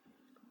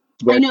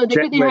 I know,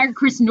 they hired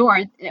Chris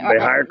North. They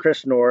hired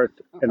Chris North,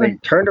 and they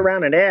turned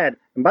around an ad.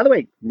 And by the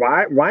way,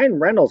 Ryan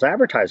Reynolds'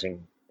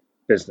 advertising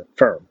business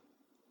firm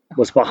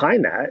was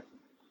behind that.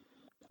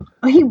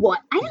 Oh, he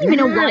what? I didn't even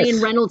know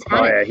Ryan Reynolds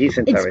had it. Oh, yeah, he's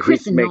in It's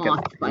Chris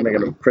North, by the way. He's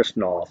making Chris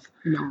North.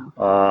 No.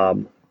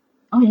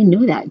 I didn't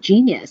know that.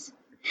 Genius.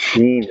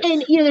 And,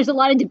 there's a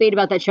lot of debate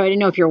about that show. I didn't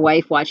know if your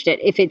wife watched it,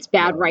 if it's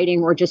bad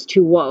writing or just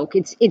too woke.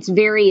 It's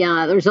very,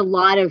 there's a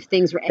lot of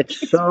things.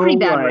 It's pretty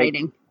bad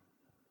writing.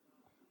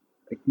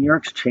 Like New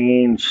York's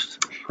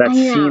changed. That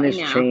scene has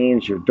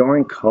changed. You're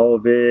during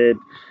COVID.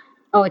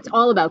 Oh, it's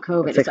all about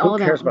COVID. It's all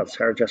who cares about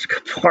Sarah Jessica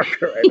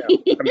Parker right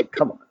now? I mean,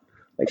 come on.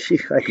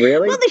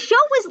 Really? Well, the show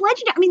was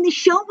legendary. I mean, the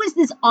show was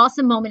this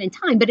awesome moment in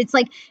time, but it's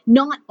like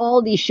not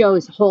all these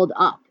shows hold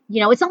up.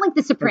 It's not like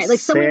The Sopranos. Like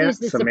someone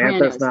used The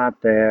Samantha's Sopranos.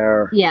 not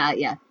there.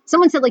 Yeah.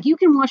 Someone said like you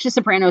can watch The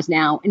Sopranos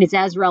now, and it's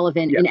as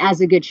relevant and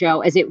as a good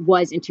show as it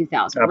was in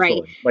 2000.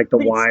 Absolutely. Right? Like The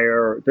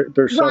Wire.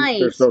 There's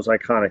those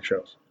iconic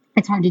shows.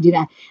 It's hard to do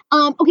that.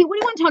 Okay, what do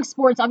you want to talk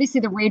sports? Obviously,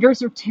 the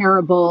Raiders are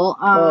terrible.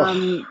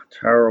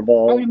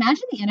 Terrible. I would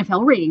imagine the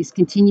NFL ratings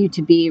continue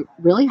to be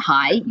really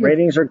high.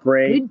 Ratings are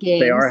great. Good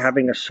games. They are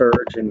having a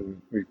surge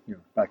in,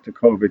 back to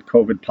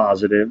COVID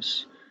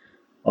positives.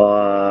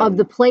 Of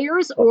the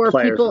players or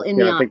players. People in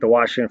the... I think the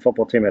Washington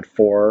football team had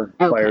 4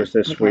 players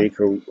this week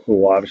who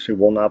obviously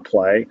will not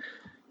play.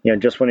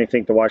 Just when you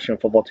think the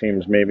Washington football team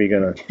is maybe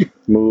going to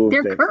move.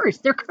 They're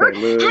cursed. How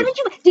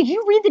did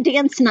you read the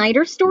Dan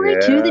Synder story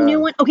too, the new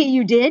one? Okay,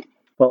 you did?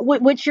 Well,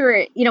 what's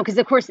your, because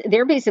of course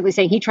they're basically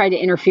saying he tried to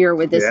interfere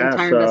with this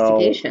entire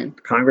investigation.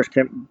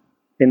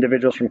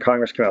 Individuals from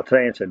Congress came out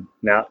today and said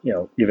now,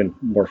 even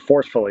more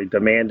forcefully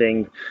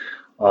demanding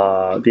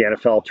the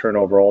NFL turn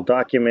over all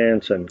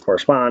documents and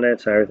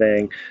correspondence and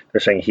everything. They're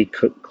saying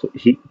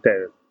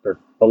they're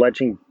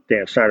alleging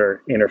Dan Synder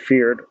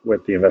interfered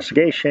with the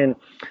investigation.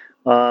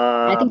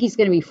 I think he's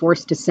going to be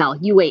forced to sell.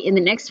 You wait. In the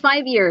next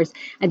 5 years,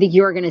 I think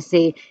you're going to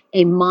see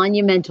a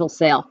monumental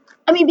sale.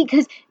 I mean,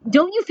 because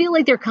don't you feel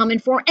like they're coming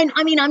for? And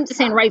I mean, I'm just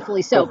saying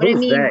rightfully so. But I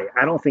mean,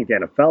 I don't think the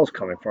NFL's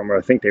coming for him, or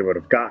I think they would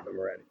have gotten him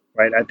already.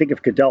 Right? I think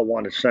if Goodell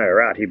wanted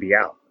Synder out, he'd be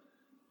out.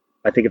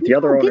 I think if the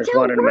other owners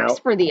wanted him out,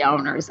 for the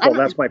owners. Well,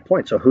 that's my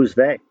point. So who's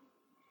they?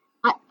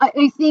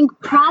 I think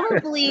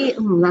probably.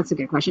 That's a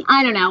good question.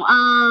 I don't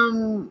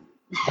know.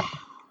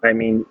 I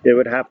mean, it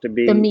would have to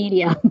be the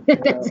media. I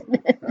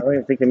don't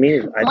even think the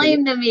media.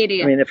 Blame the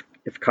media. I mean,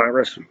 if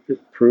Congress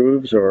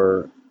approves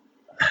or.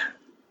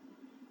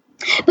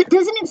 But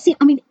doesn't it seem?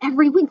 I mean,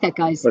 every week that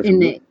guy's in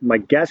the. My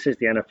guess is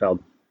the NFL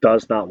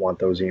does not want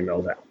those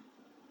emails out.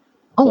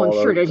 Oh, I'm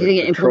sure. Do you think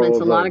it implements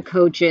a lot of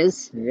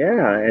coaches?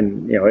 Yeah,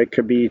 and it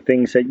could be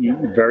things that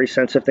very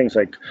sensitive things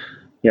like,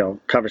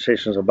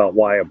 conversations about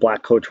why a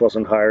black coach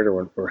wasn't hired,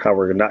 or how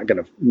we're not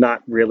going to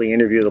not really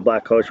interview the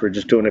black coach. We're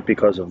just doing it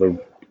because of the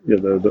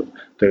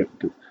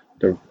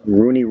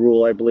Rooney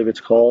Rule, I believe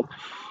it's called.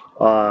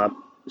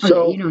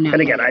 So,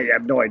 and again, I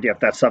have no idea if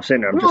that stuff's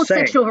in there. I'm just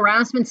saying. Sexual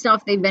harassment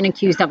stuff. They've been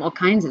accused of all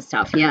kinds of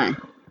stuff. Yeah.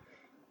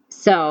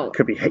 So it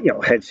could be,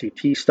 head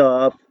CT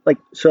stuff.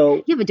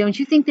 Yeah, but don't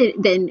you think that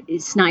then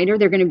Snyder,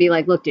 they're going to be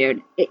like, look,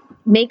 dude,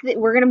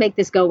 we're going to make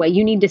this go away.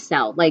 You need to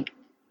sell.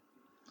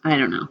 I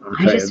don't know.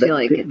 I just feel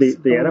like the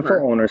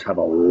NFL owners have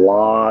a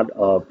lot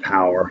of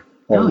power.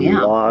 A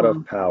lot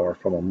of power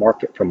from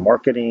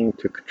marketing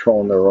to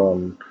controlling their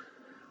own.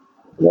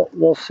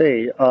 We'll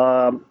see.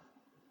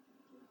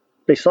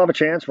 They still have a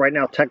chance. Right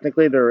now,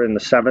 technically, they're in the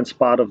 7th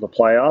spot of the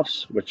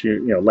playoffs, which,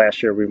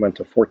 last year we went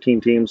to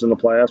 14 teams in the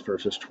playoffs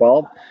versus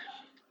 12.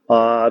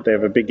 They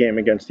have a big game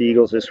against the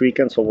Eagles this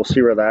weekend, so we'll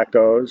see where that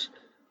goes.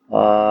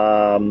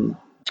 I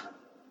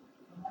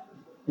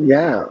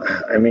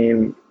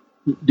mean,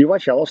 do you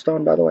watch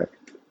Yellowstone, by the way?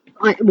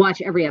 I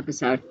watch every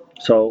episode.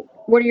 So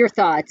what are your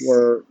thoughts?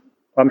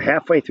 I'm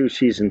halfway through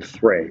season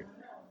 3.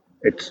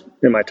 It's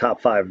in my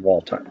top 5 of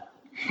all time.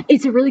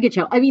 It's a really good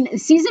show. I mean,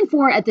 season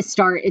 4 at the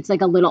start, it's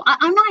like a little.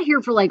 I'm not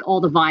here for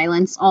all the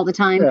violence all the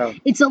time. Yeah.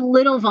 It's a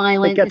little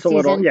violent. It gets a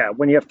little. Yeah,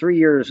 when you have 3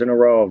 years in a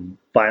row of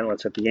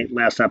violence at the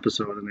last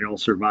episode and they all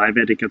survive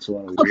it, it gets a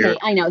little weird. Okay,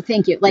 I know.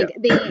 Thank you. I get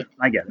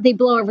it. They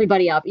blow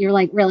everybody up. You're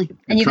like, really?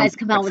 And you guys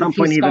come out with a few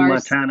scars. At some point, even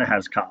Montana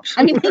has cops.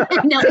 I mean,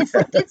 I know it's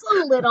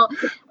a little,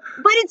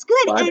 but it's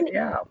good.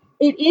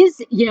 It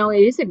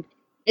is.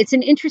 It's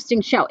an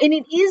interesting show. And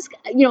it is,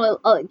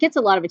 it gets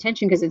a lot of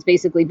attention because it's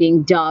basically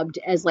being dubbed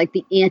as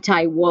the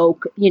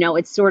anti-woke,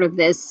 it's sort of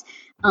this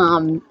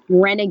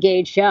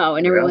renegade show.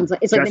 And everyone's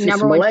like, it's Jesse the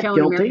number Smollett one show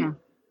guilty? in America.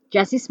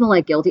 Jesse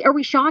Smollett guilty. Are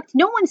we shocked?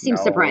 No one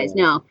seems surprised.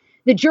 No.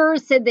 The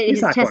jurors said that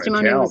his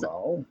testimony was.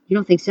 You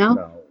don't think so?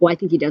 No. Well, I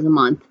think he does a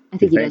month. I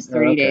think he does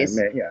 30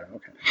 days. Yeah,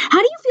 okay. How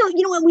do you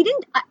feel? We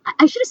didn't.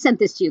 I should have sent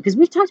this to you because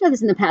we've talked about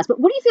this in the past. But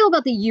what do you feel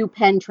about the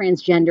UPenn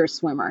transgender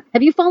swimmer?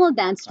 Have you followed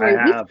that story?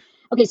 I have.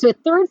 Okay, so a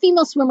third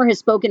female swimmer has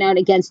spoken out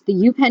against the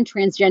UPenn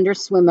transgender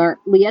swimmer,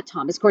 Leah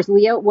Thomas. Of course,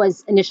 Leah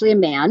was initially a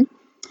man.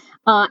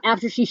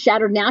 After she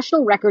shattered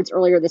national records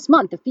earlier this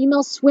month, the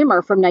female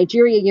swimmer from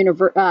Niagara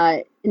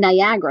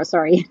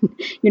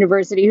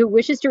University, who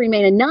wishes to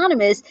remain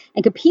anonymous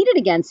and competed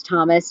against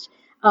Thomas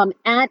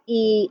at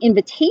the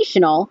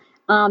Invitational,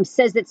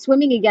 says that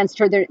swimming against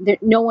her,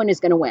 no one is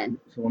going to win.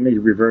 So let me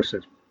reverse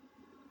it.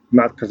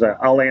 Not because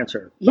I'll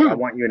answer. But I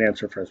want you to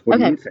answer first. What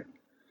do you think?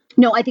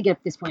 No, I think at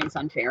this point it's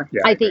unfair.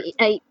 Yeah, I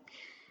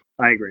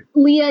agree.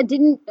 Leah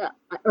didn't,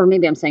 or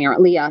maybe I'm saying it right.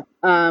 Leah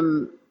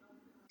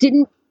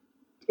didn't,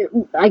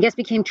 I guess,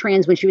 became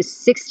trans when she was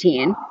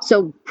 16.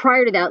 So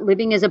prior to that,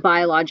 living as a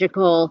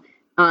biological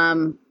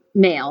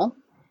male.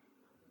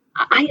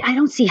 I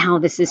don't see how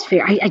this is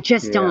fair. I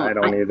just don't. I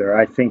don't either.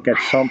 I think at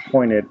some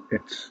point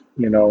it's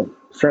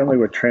certainly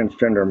with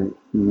transgender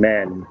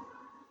men,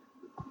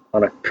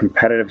 on a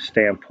competitive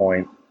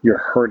standpoint, you're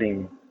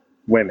hurting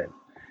women.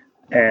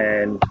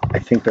 And I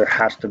think there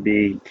has to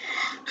be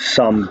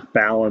some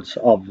balance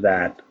of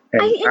that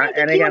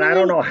And again, I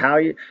don't know how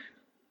you.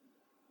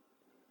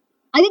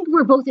 I think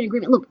we're both in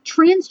agreement. Look,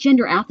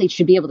 transgender athletes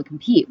should be able to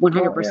compete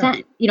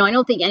 100%. You know, I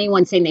don't think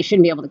anyone's saying they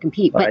shouldn't be able to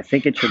compete, but I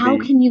think it should how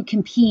can you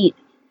compete?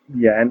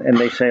 Yeah, and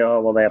they say,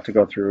 oh, well, they have to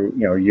go through,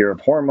 a year of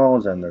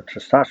hormones and their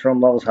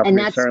testosterone levels have to be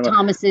certain. And that's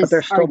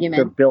Thomas's argument.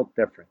 They're built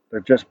different. They're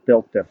just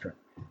built different.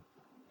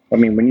 I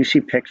mean, when you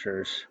see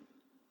pictures,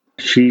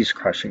 she's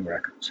crushing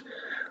records.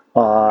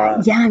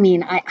 I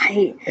mean, I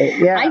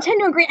tend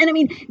to agree. And I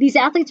mean, these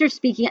athletes are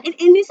speaking, and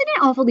isn't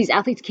it awful? These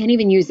athletes can't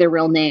even use their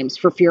real names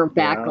for fear of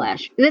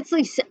backlash. Yeah. That's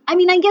like, I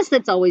mean, I guess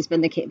that's always been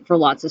the case for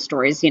lots of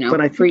stories,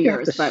 but I think for you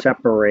years. Have to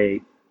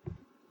separate.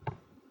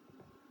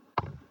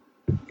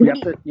 You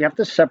have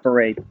to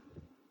separate.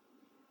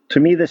 To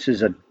me, it's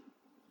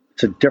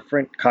a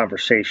different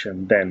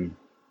conversation than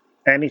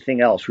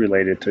anything else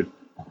related to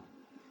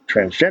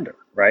transgender,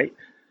 right?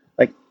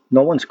 Like,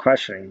 no one's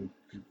questioning,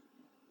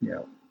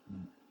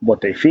 what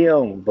they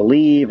feel and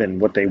believe and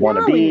what they want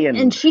to be,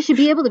 and she should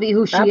be able to be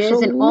who she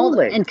is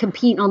and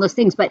compete in all those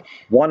things. But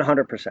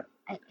 100%.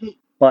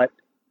 But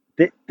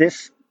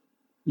this,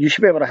 you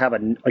should be able to have a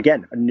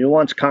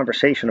nuanced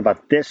conversation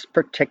about this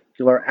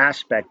particular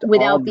aspect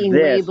without being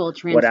labeled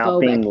transphobic. Without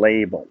being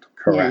labeled,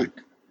 correct.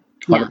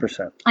 Yeah. 100%.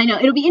 Yeah. I know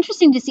it'll be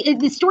interesting to see.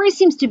 The story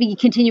seems to be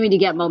continuing to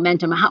get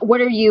momentum. I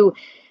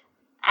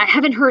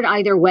haven't heard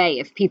either way.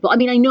 If people, I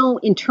mean, I know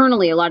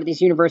internally a lot of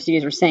these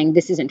universities are saying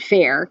this isn't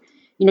fair.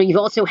 You've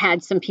also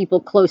had some people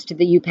close to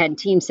the UPenn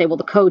team say, well,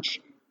 the coach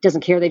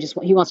doesn't care.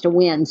 He wants to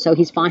win, so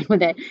he's fine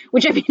with it.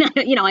 Which, I mean,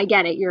 I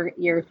get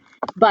it.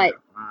 But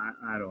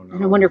I don't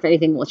know. I wonder if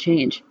anything will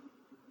change.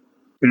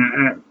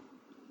 I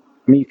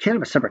mean, you can't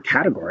have a separate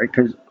category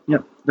because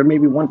there may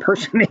be one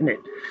person in it.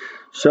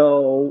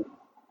 So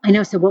I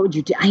know. So what would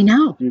you do? I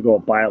know. You go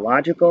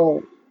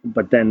biological,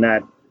 but then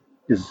that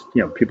is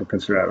people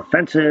consider that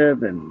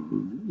offensive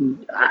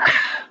and.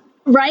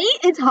 Right?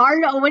 It's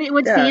hard.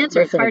 What's the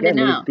answer? It's hard to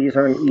know.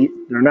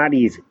 They're not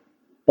easy,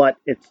 but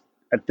it's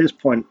at this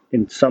point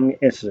in some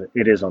instances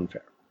it is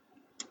unfair.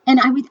 And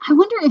I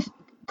wonder if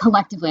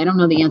collectively, I don't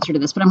know the answer to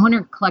this, but I'm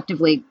wondering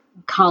collectively,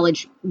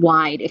 college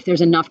wide, if there's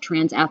enough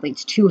trans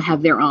athletes to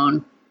have their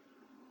own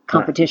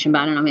competition. But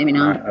I don't know, maybe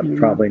not.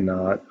 Probably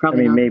not.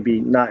 Maybe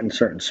not in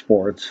certain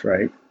sports,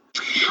 right?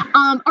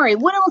 All right.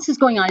 What else is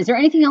going on? Is there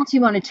anything else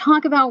you want to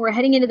talk about? We're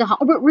heading into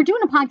we're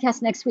doing a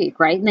podcast next week,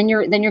 right? And then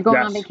you're going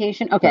on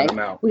vacation. Okay.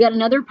 We got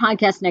another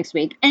podcast next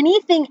week.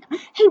 Anything?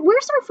 Hey,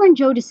 where's our friend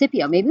Joe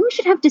DeCipio? Maybe we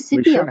should have DeCipio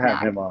back. We should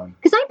have him on.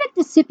 Because I bet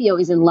DeCipio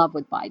is in love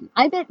with Biden.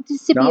 I bet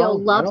DeCipio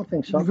loves. I don't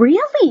think so.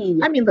 Really?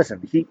 I mean,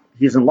 listen,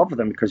 he's in love with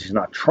him because he's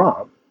not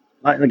Trump.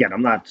 Again,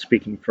 I'm not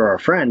speaking for our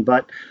friend,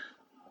 but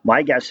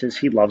my guess is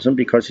he loves him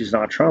because he's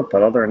not Trump.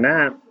 But other than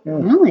that,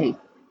 really.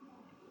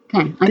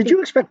 Okay. Did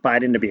you expect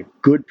Biden to be a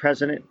good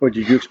president, or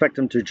did you expect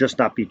him to just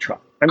not be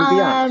Trump? I mean, be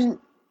honest.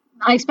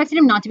 I expected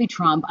him not to be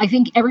Trump. I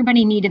think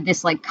everybody needed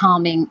this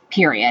calming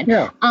period.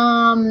 Yeah.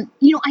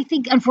 I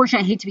think,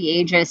 unfortunately, I hate to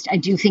be ageist. I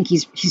do think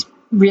he's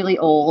really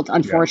old,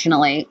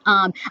 unfortunately.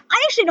 Yeah.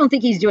 I actually don't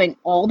think he's doing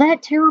all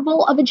that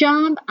terrible of a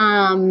job.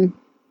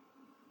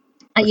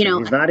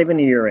 He's not even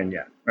a year in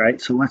yet, right?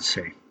 So let's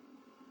see.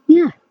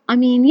 Yeah. I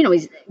mean,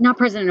 he's not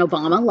President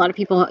Obama. A lot of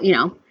people,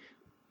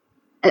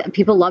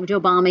 people loved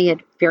Obama. He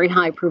had very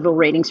high approval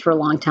ratings for a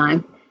long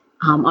time.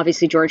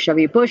 Obviously, George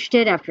W. Bush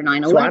did after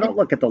 9/11. So I don't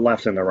look at the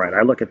left and the right.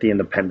 I look at the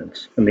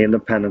independents. And the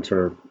independents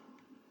are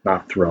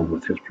not thrilled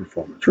with his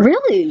performance. Right?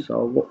 Really?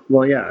 So,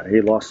 well, yeah.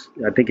 He lost,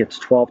 I think it's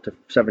 12 to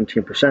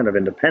 17% of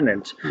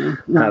independents.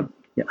 And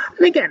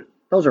again,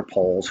 those are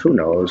polls. Who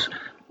knows?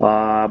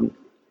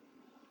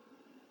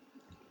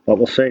 But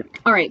we'll see.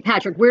 All right,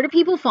 Patrick, where do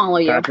people follow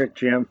you? Patrick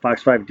Jim,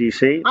 Fox 5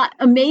 DC.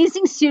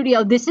 Amazing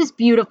studio. This is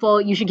beautiful.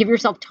 You should give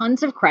yourself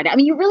tons of credit. I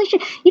mean, you really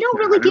should. You don't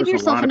really give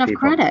yourself enough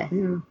credit.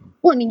 Yeah.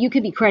 Well, I mean, you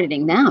could be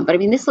crediting them, but I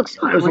mean, this looks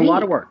great. It was a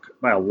lot of work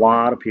by a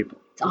lot of people.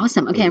 It's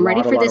awesome. Okay, I'm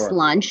ready for this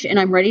lunch, and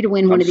I'm ready to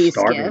win one of these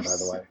starving, gifts.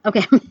 By the way.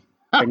 Okay.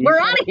 We're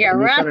out of here.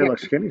 You said I look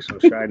skinny, so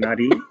should I not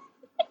eat?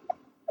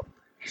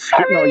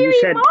 No, you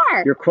said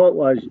your quote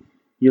was,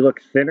 "You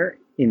look thinner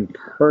in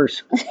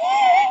person."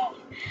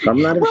 So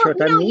I'm not even sure what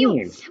that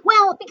means.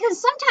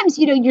 Because sometimes,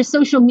 your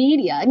social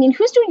media. I mean,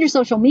 who's doing your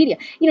social media?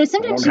 Sometimes I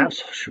don't have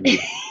social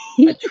media.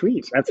 I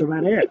tweet. That's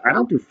about it. I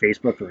don't do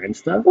Facebook or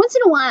Insta. Once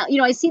in a while,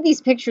 I see these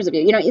pictures of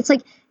you. It's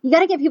like you got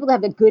to get people to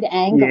have a good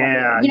angle.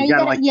 Yeah, on you. You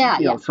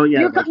gotta, So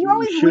you're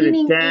always shoot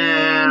leaning it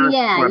down. in.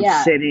 Yeah,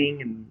 I'm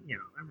sitting, and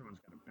everyone's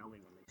got a belly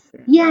when they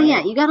sit. Yeah, right?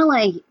 yeah. You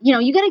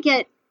gotta you gotta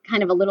get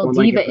kind of a little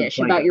diva-ish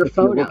about your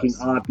photos. You're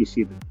looking up, you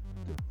see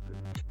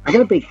I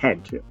got a big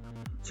head too.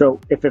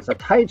 So if it's a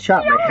tight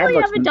shot, my head looks...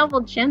 You have a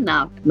double chin,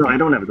 though. No, I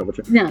don't have a double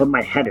chin. No. But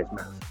my head is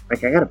massive. I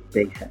got a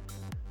big head.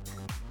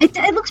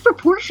 It looks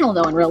proportional,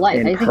 though, in real life.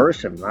 In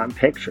person, not in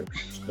pictures.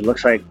 It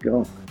looks like,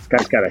 this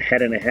guy's got a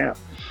head and a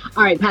half.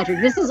 All right, Patrick,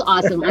 this is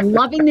awesome. I'm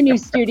loving the new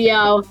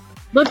studio.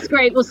 Looks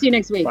great. We'll see you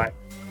next week. Bye.